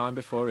plenty that's of all. time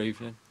before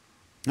evening.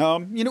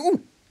 You know,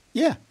 ooh,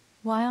 yeah.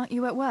 Why aren't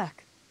you at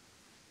work?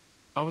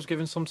 I was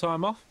given some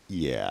time off.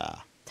 Yeah.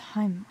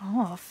 Time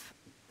off?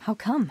 How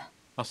come?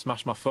 I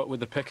smashed my foot with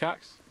the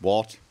pickaxe.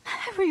 What?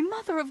 Harry,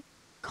 mother of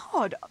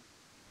God.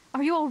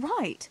 Are you all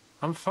right?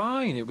 I'm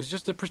fine. It was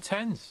just a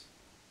pretense.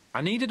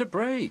 I needed a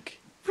break.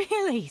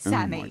 Really,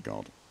 Sammy? Oh my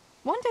God.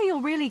 One day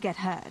you'll really get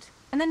hurt,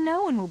 and then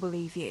no one will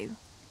believe you.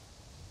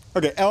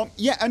 Okay,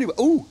 yeah, anyway.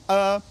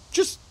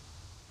 Just...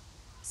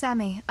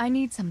 Sammy, I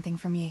need something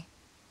from you.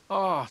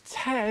 Oh,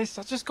 Tess,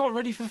 I just got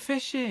ready for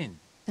fishing.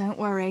 Don't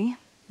worry.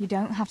 You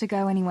don't have to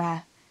go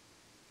anywhere.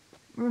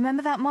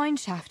 Remember that mine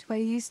shaft where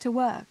you used to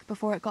work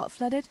before it got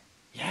flooded?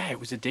 Yeah, it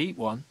was a deep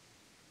one.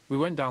 We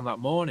went down that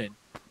morning,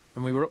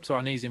 and we were up to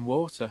our knees in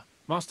water.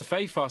 Master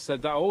Fafar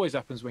said that always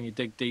happens when you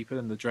dig deeper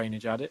than the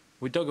drainage had it.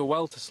 We dug a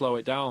well to slow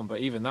it down, but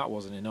even that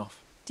wasn't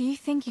enough. Do you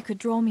think you could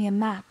draw me a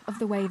map of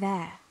the way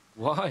there?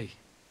 Why?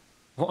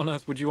 What on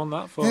earth would you want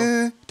that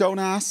for? Don't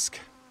ask.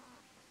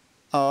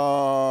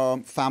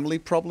 Family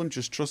problem,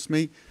 just trust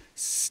me.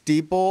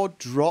 Stibor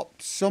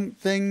dropped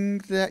something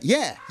there.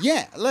 Yeah.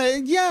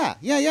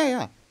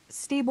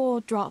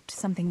 Stibor dropped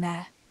something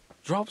there.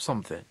 Dropped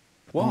something?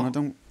 What? I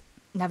don't...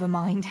 Never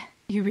mind.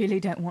 You really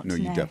don't want to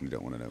know. No, you definitely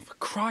don't want to know. For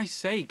Christ's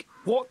sake,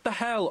 what the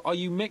hell are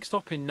you mixed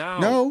up in now?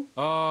 No.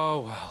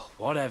 Oh, well,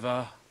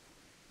 whatever.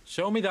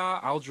 Show me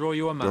that, I'll draw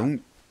you a map.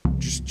 Don't.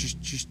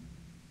 Just...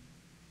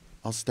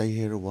 I'll stay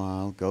here a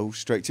while. Go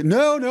straight to...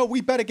 No,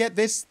 we better get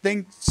this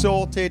thing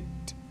sorted.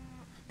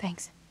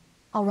 Thanks.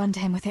 I'll run to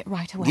him with it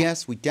right away.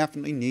 Yes, we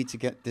definitely need to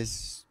get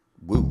this...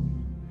 Woo.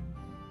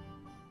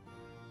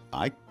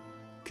 I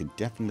can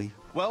definitely...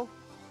 Well,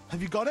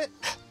 have you got it?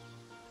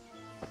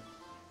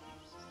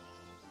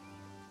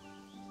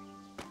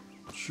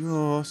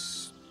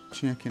 Just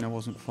checking I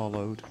wasn't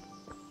followed.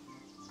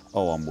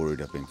 Oh, I'm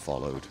worried I've been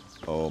followed.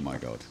 Oh my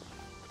God.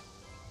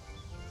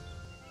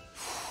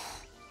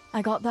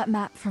 I got that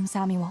map from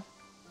Samuel.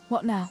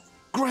 What now?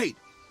 Great!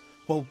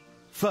 Well,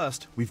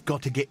 first, we've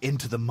got to get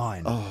into the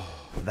mine. Oh.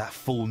 That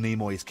fool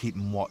Nimoy is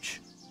keeping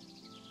watch.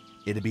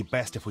 It'd be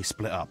best if we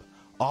split up.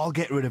 I'll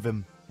get rid of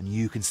him, and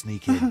you can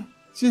sneak in.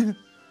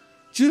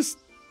 Just...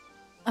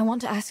 I want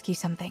to ask you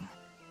something.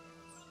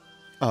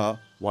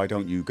 Why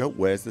don't you go?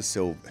 Where's the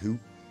silver?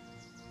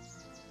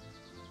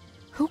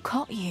 Who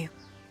caught you?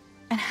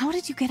 And how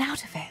did you get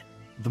out of it?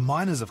 The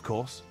miners, of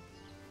course.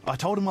 I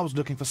told him I was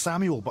looking for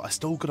Samuel, but I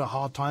still got a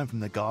hard time from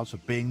the guards for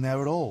being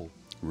there at all.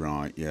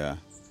 Right, yeah.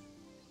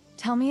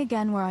 Tell me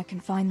again where I can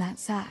find that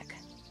sack.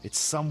 It's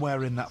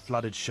somewhere in that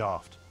flooded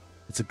shaft.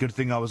 It's a good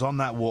thing I was on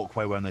that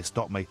walkway when they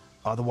stopped me.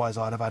 Otherwise,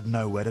 I'd have had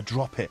nowhere to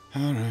drop it.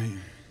 All right.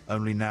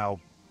 Only now,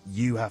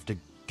 you have to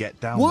get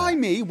down Why there.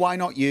 me? Why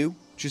not you?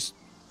 Just...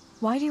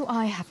 Why do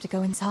I have to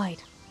go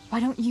inside? Why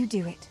don't you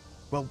do it?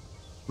 Well,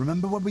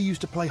 remember when we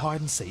used to play hide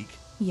and seek?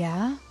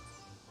 Yeah?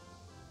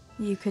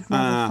 You could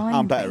never find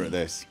I'm better me. at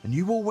this. And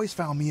you always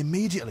found me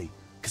immediately,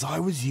 because I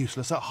was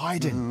useless at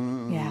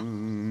hiding. Yeah.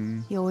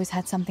 You always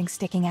had something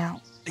sticking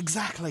out.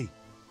 Exactly.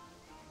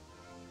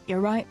 You're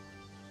right.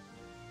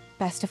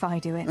 Best if I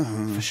do it.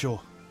 For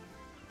sure.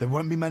 There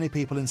won't be many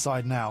people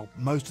inside now.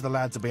 Most of the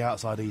lads will be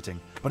outside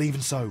eating. But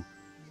even so,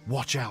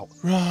 watch out.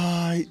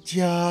 Right,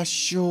 yeah,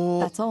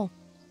 sure. That's all.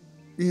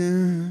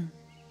 Yeah.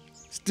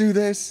 Let's do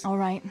this. All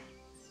right.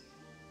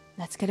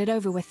 Let's get it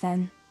over with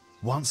then.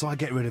 Once I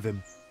get rid of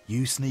him,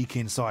 you sneak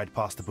inside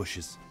past the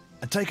bushes.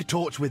 And take a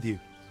torch with you.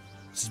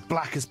 It's as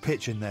black as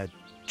pitch in there.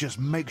 Just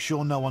make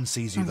sure no one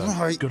sees you, though.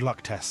 Right. Good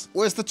luck, Tess.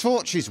 Where's the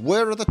torches?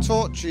 Where are the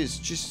torches?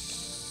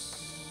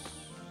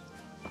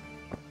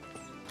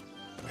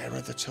 Where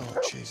are the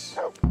torches?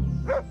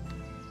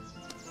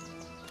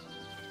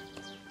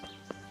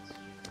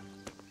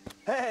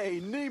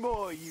 Hey,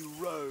 Nimoy, you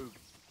rogue.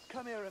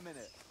 Come here a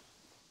minute.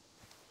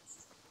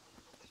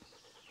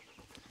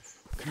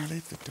 Can I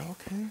leave the dog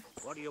here?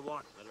 What do you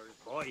want, Miller's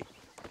boy?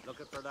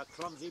 Looking for that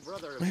clumsy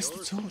brother of Where's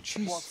yours? the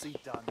torches? What's he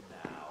done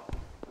now?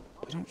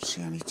 I don't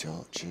see any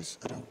torches.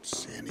 I don't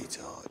see any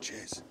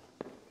torches.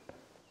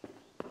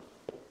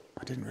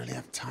 I didn't really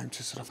have time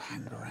to sort of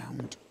hang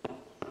around.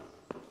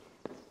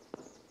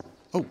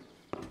 Oh.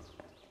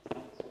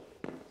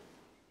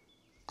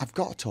 I've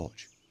got a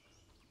torch.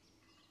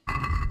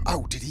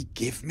 Oh, did he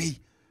give me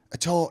a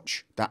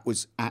torch? That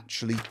was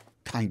actually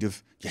kind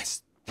of...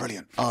 Yes,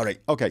 brilliant. All right,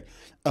 okay.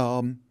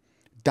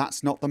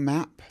 That's not the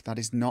map. That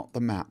is not the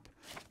map.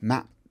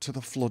 Map to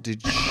the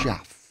flooded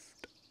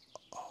shaft.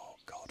 Oh,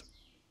 God.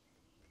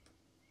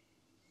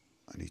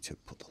 I need to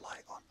put the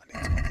light on. I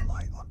need to put the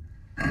light on.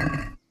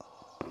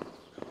 Oh,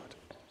 God.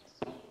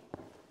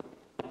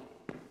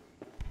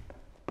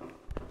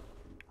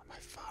 Am I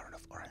far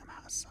enough? Or am I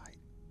out of sight?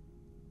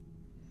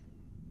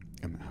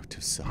 I'm out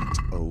of sight.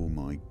 Oh,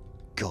 my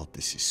God.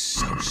 This is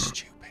so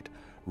stupid.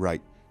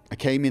 Right. I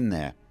came in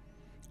there.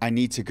 I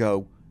need to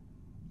go...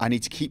 I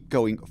need to keep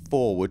going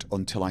forward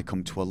until I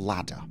come to a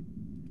ladder.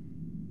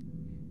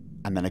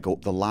 And then I go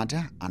up the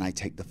ladder and I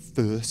take the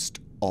first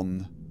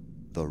on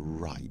the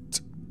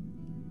right.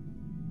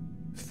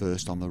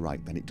 First on the right.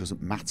 Then it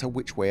doesn't matter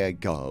which way I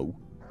go.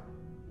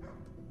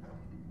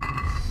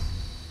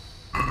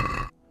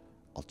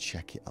 I'll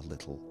check it a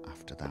little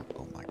after that.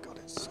 Oh my God,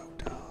 it's so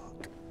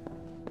dark.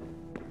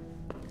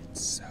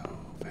 It's so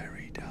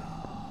very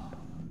dark.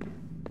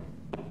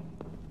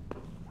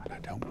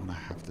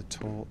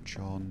 torch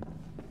on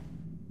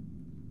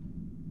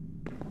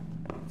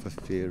for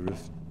fear of...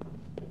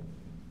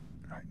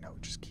 Right, no,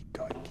 just keep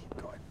going, keep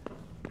going.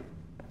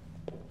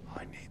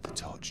 I need the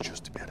torch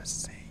just to be able to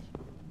see.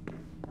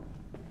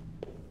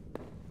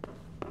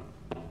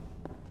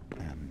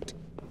 And...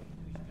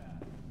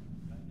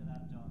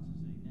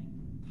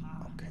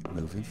 Okay,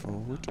 moving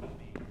forward.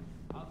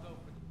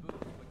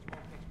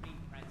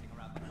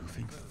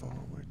 Moving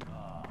forward.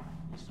 Ah,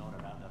 it's not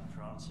about the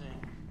prancing,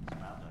 it's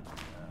about the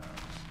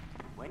curves.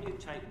 When you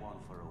take one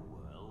for a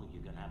whirl,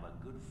 you can have a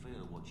good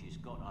feel what she's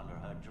got under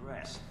her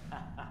dress.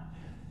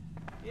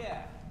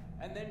 Yeah,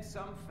 and then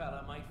some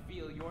fella might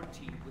feel your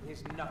teeth with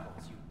his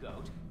knuckles, you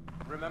goat.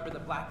 Remember the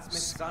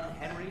blacksmith's son,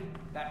 Henry?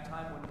 That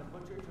time when the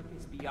butcher took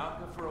his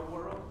Bianca for a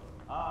whirl?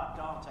 Ah,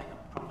 don't take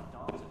a proper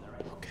dance if there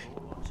ain't a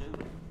door or two.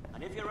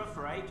 And if you're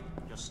afraid,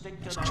 just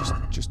stick to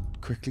the... Just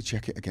quickly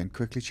check it again,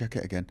 quickly check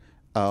it again.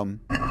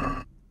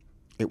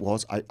 It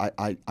was,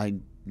 I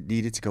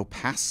needed to go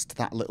past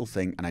that little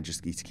thing, and I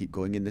just need to keep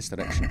going in this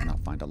direction, and I'll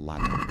find a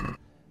ladder.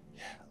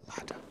 Yeah,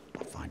 ladder.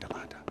 I'll find a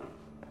ladder.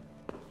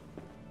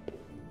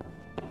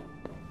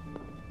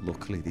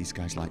 Luckily, these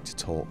guys like to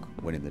talk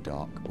when in the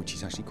dark, which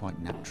is actually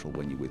quite natural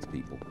when you're with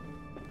people.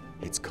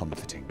 It's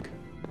comforting.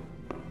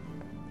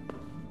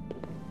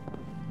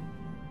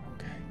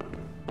 Okay.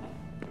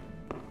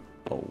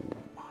 Oh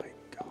my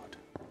God.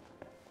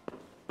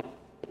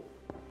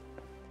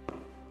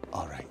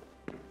 All right.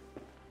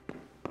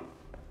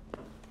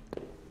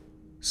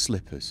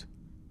 Slippers.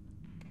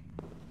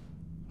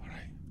 All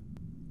right.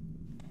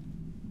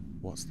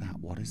 What's that?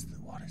 What is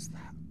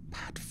that?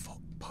 Pad foot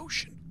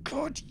potion.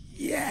 God,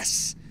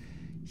 yes.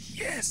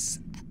 Yes.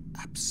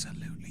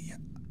 Absolutely. Yeah.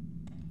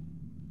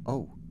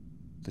 Oh,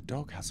 the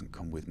dog hasn't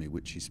come with me,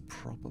 which is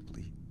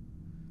probably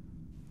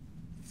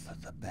for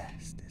the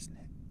best, isn't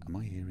it? Am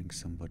I hearing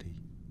somebody?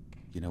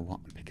 You know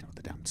what? I'm picking up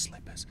the damn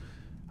slippers.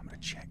 I'm going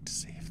to check to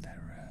see if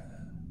they're...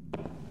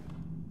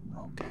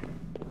 Okay,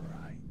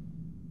 right.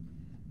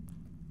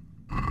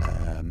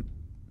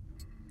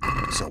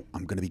 So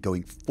I'm going to be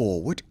going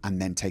forward and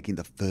then taking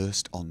the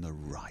first on the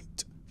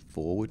right.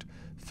 Forward,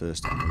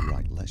 first on the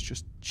right. Let's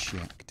just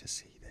check to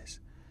see this.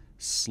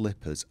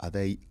 Slippers, are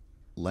they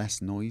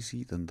less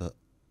noisy than the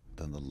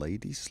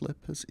ladies'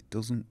 slippers? It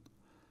doesn't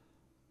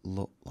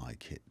look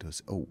like it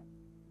does. Oh,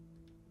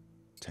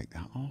 take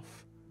that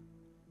off.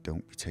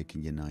 Don't be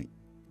taking your night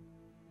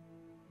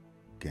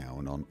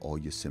gown on or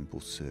your simple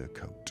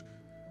surcoat.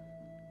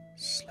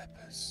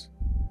 Slippers.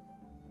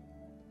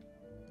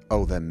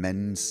 Oh, they're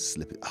men's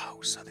slippers.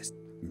 Oh, so there's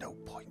no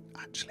point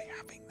actually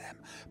having them.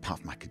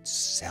 Apart from I could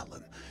sell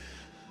them.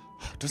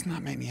 Doesn't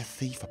that make me a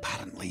thief?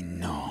 Apparently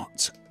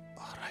not.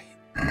 All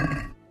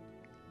right.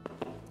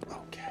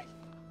 Okay.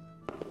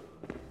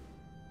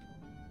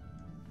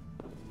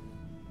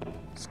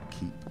 Let's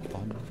keep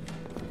on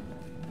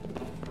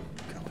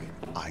going.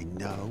 I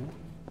know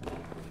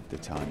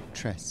that I'm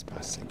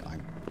trespassing.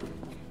 I'm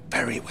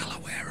very well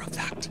aware of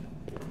that.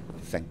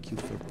 Thank you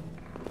for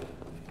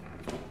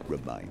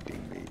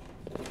reminding me.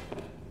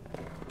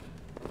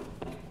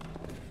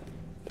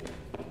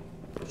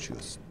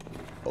 Just,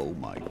 oh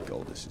my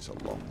God, this is a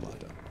long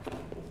ladder.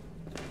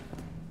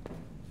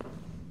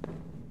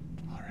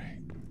 All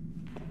right.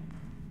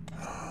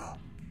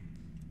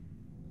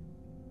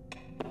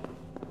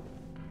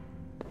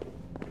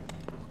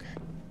 Okay.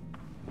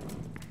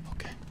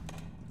 Okay.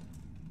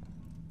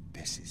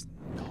 This is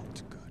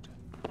not good.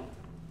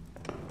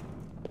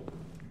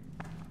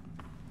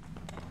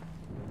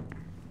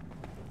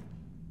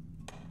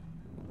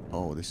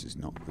 Oh, this is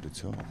not good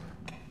at all.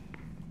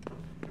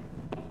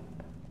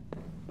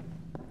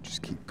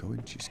 Just keep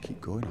going, just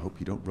keep going. I hope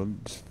you don't run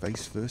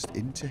face first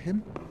into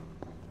him.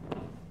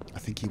 I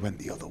think he went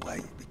the other way.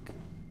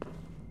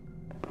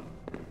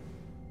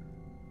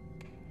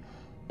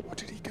 Or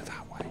did he go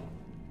that way?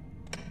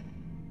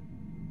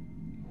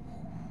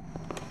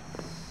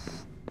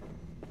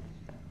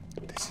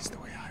 This is the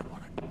way I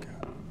want to go.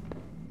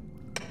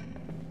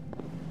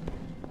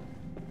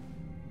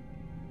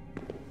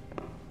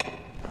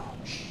 Oh,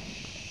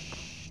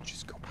 shh.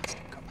 Just go past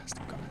him, go past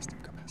him, go past him,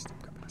 go past him,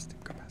 go past him,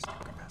 go past him,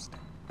 go past him.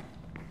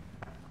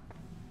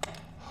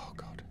 Oh,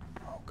 God.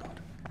 Oh,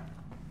 God.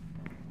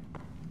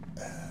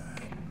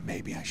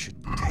 Maybe I should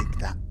take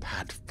that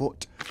pad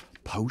foot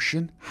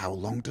potion. How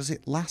long does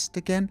it last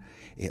again?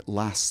 It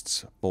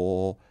lasts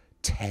for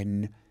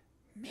 10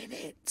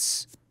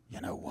 minutes.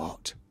 You know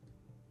what?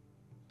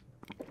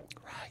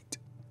 Right.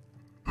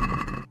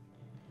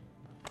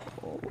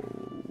 Oh.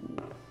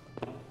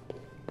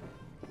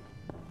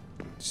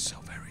 So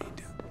very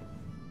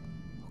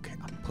okay,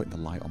 I'm putting the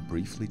light on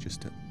briefly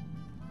just to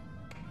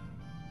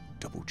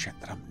double check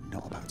that I'm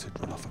not about to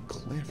run off a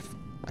cliff.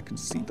 I can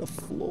see the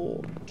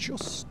floor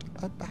just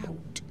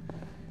about.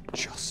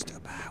 Just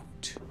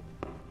about.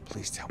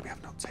 Please tell me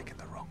I've not taken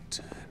the wrong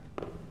turn.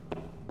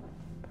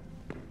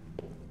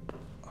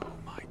 Oh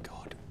my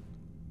God.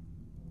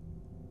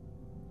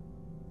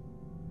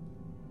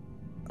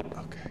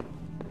 Okay.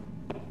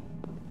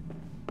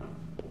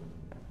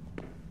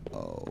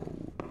 Oh,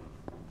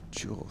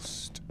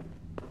 just...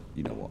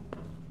 You know what?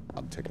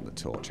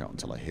 torch out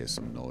until I hear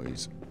some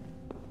noise.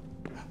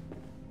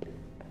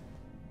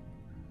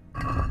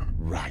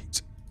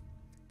 Right.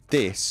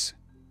 This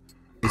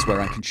is where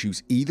I can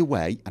choose either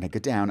way, and I go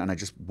down and I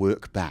just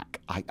work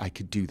back. I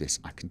could do this.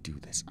 I can do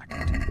this. I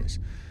can do this.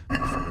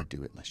 Before I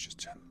do it, let's just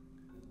turn.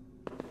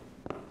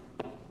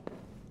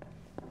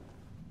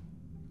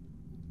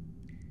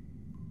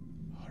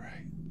 All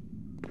right.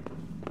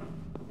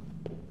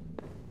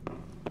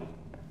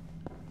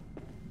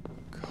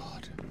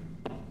 God.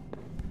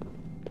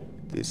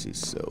 This is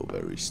so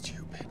very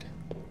stupid.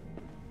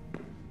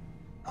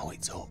 Oh,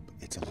 it's up.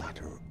 It's a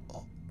ladder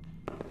up.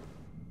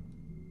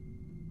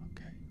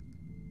 Okay.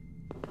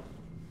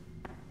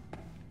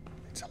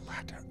 It's a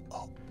ladder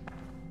up.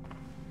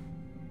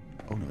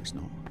 Oh, no, it's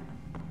not.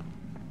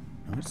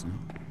 No, it's not.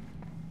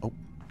 Oh.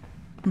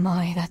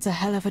 My, that's a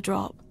hell of a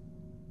drop.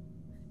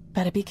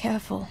 Better be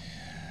careful.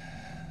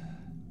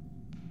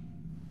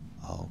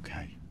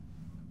 Okay.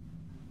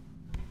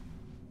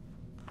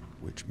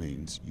 Which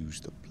means use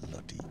the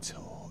bloody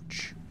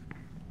torch.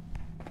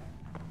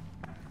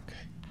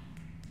 Okay.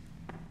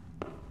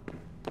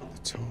 Put the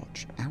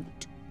torch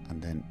out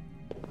and then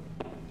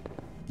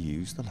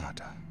use the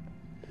ladder.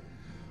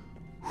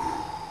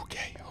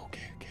 Okay.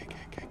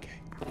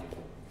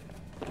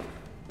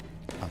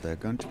 Are there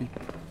going to be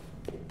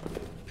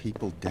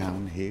people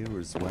down here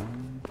as well?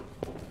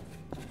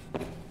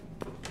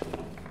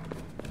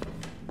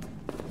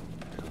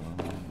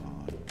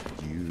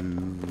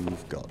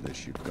 You've got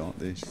this, you've got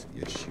this.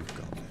 Yes, you've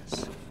got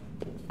this.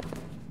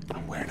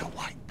 I'm wearing a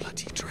white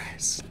bloody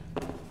dress.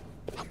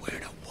 I'm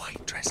wearing a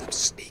white dress. I'm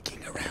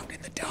sneaking around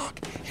in the dark.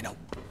 You know,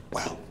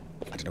 well,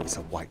 I don't know if it's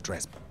a white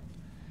dress, but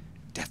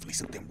definitely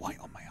something white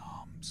on my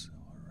arms.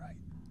 All right.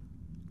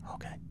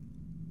 Okay.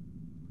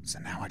 So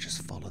now I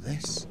just follow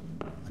this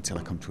until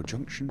I come to a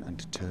junction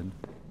and turn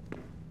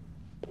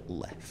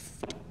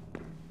left.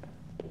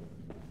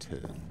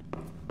 Turn.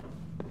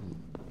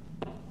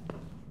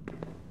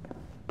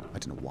 I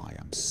don't know why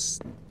I'm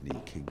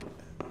sneaking.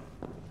 I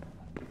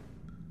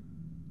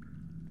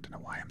don't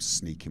know why I'm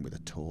sneaking with a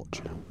torch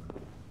out.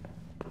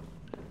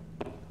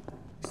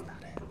 Is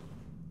that it?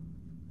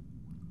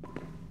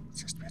 It's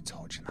supposed to be a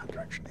torch in that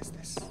direction, is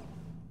this?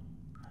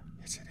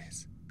 Yes, it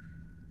is.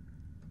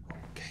 Oh,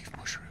 cave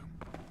mushroom.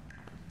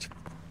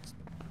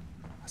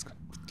 That's good.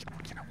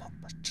 You know what?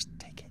 Let's just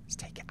take it. Let's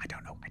take it. I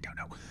don't know.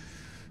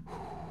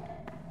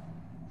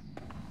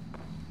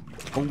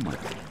 Oh my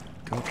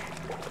God.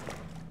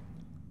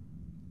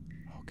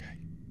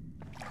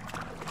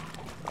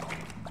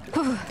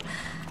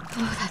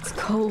 Oh, that's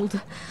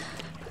cold.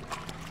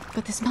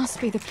 But this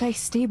must be the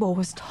place Stebor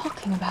was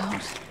talking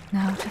about.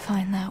 Now to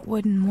find that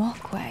wooden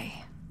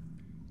walkway.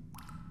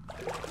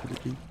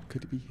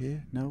 Could it be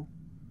here? No?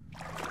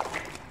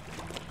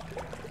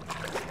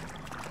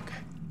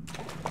 Okay.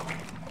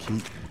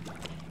 Keep.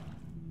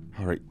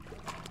 Alright.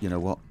 You know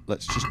what?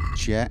 Let's just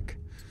check.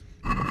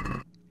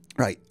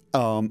 Right.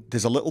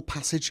 There's a little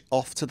passage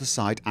off to the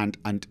side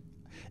and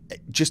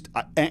just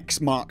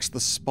X marks the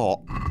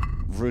spot.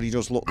 Really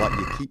does look like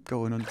you keep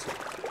going until...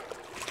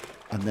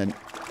 And then...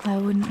 I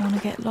wouldn't want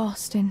to get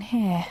lost in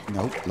here.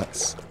 No,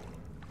 let's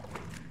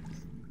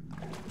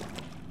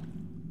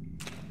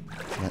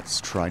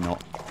try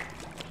not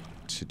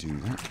to do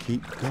that.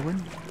 Keep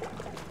going.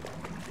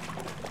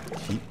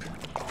 Keep.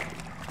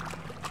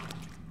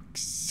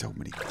 So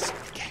many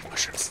game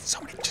mushrooms.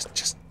 So many.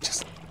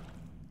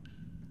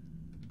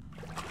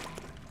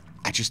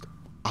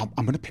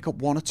 I'm going to pick up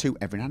one or two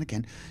every now and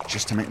again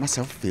just to make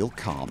myself feel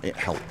calm. It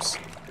helps.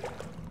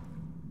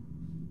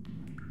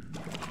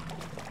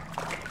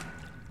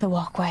 The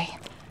walkway.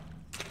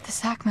 The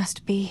sack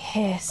must be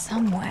here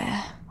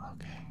somewhere.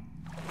 Okay.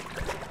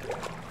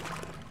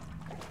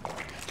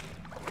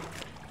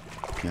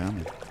 Yeah, I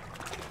mean,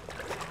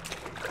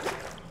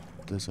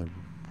 there's a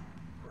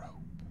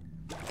rope.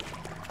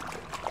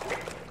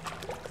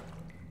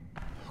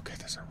 Okay,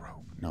 there's a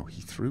rope. No,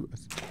 he threw a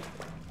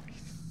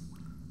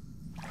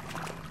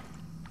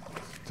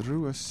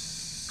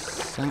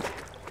sack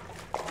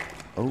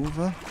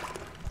over.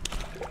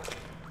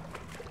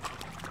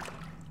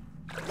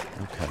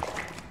 Okay.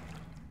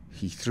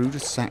 He threw the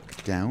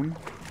sack down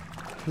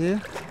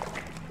here.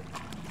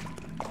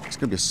 It's going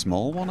to be a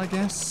small one, I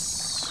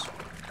guess.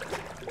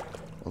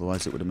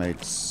 Otherwise it would have made...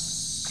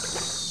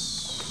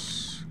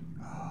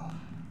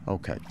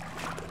 Okay.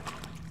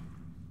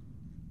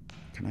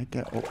 Can I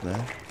get up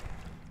there?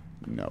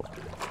 No.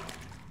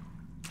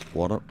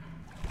 What up?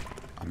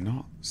 I'm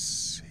not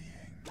seeing...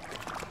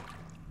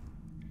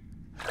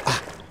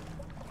 Ah!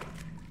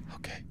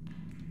 Okay.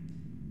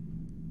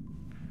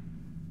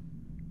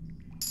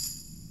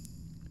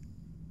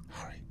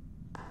 Alright.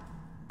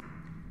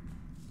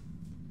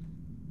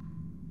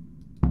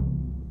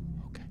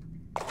 Okay.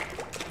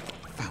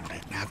 Found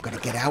it. Now I've got to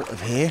get out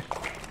of here.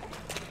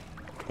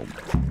 Oh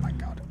my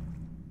god.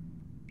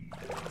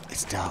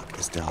 It's dark.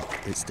 It's dark.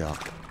 It's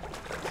dark.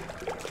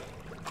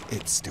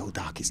 It's still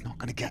dark. It's not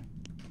going to get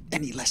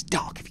any less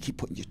dark if you keep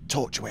putting your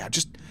torch away. I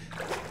just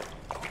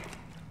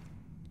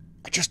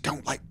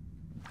don't like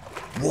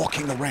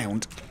walking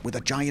around with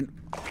a giant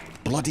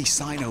bloody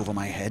sign over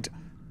my head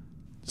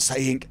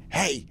saying,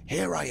 hey,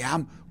 here I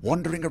am,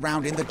 wandering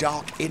around in the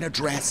dark in a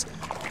dress,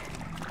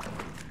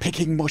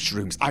 picking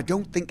mushrooms. I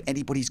don't think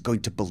anybody's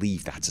going to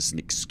believe that as an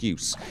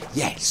excuse.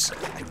 Yes,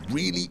 I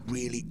really,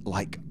 really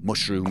like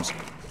mushrooms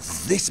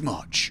this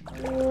much.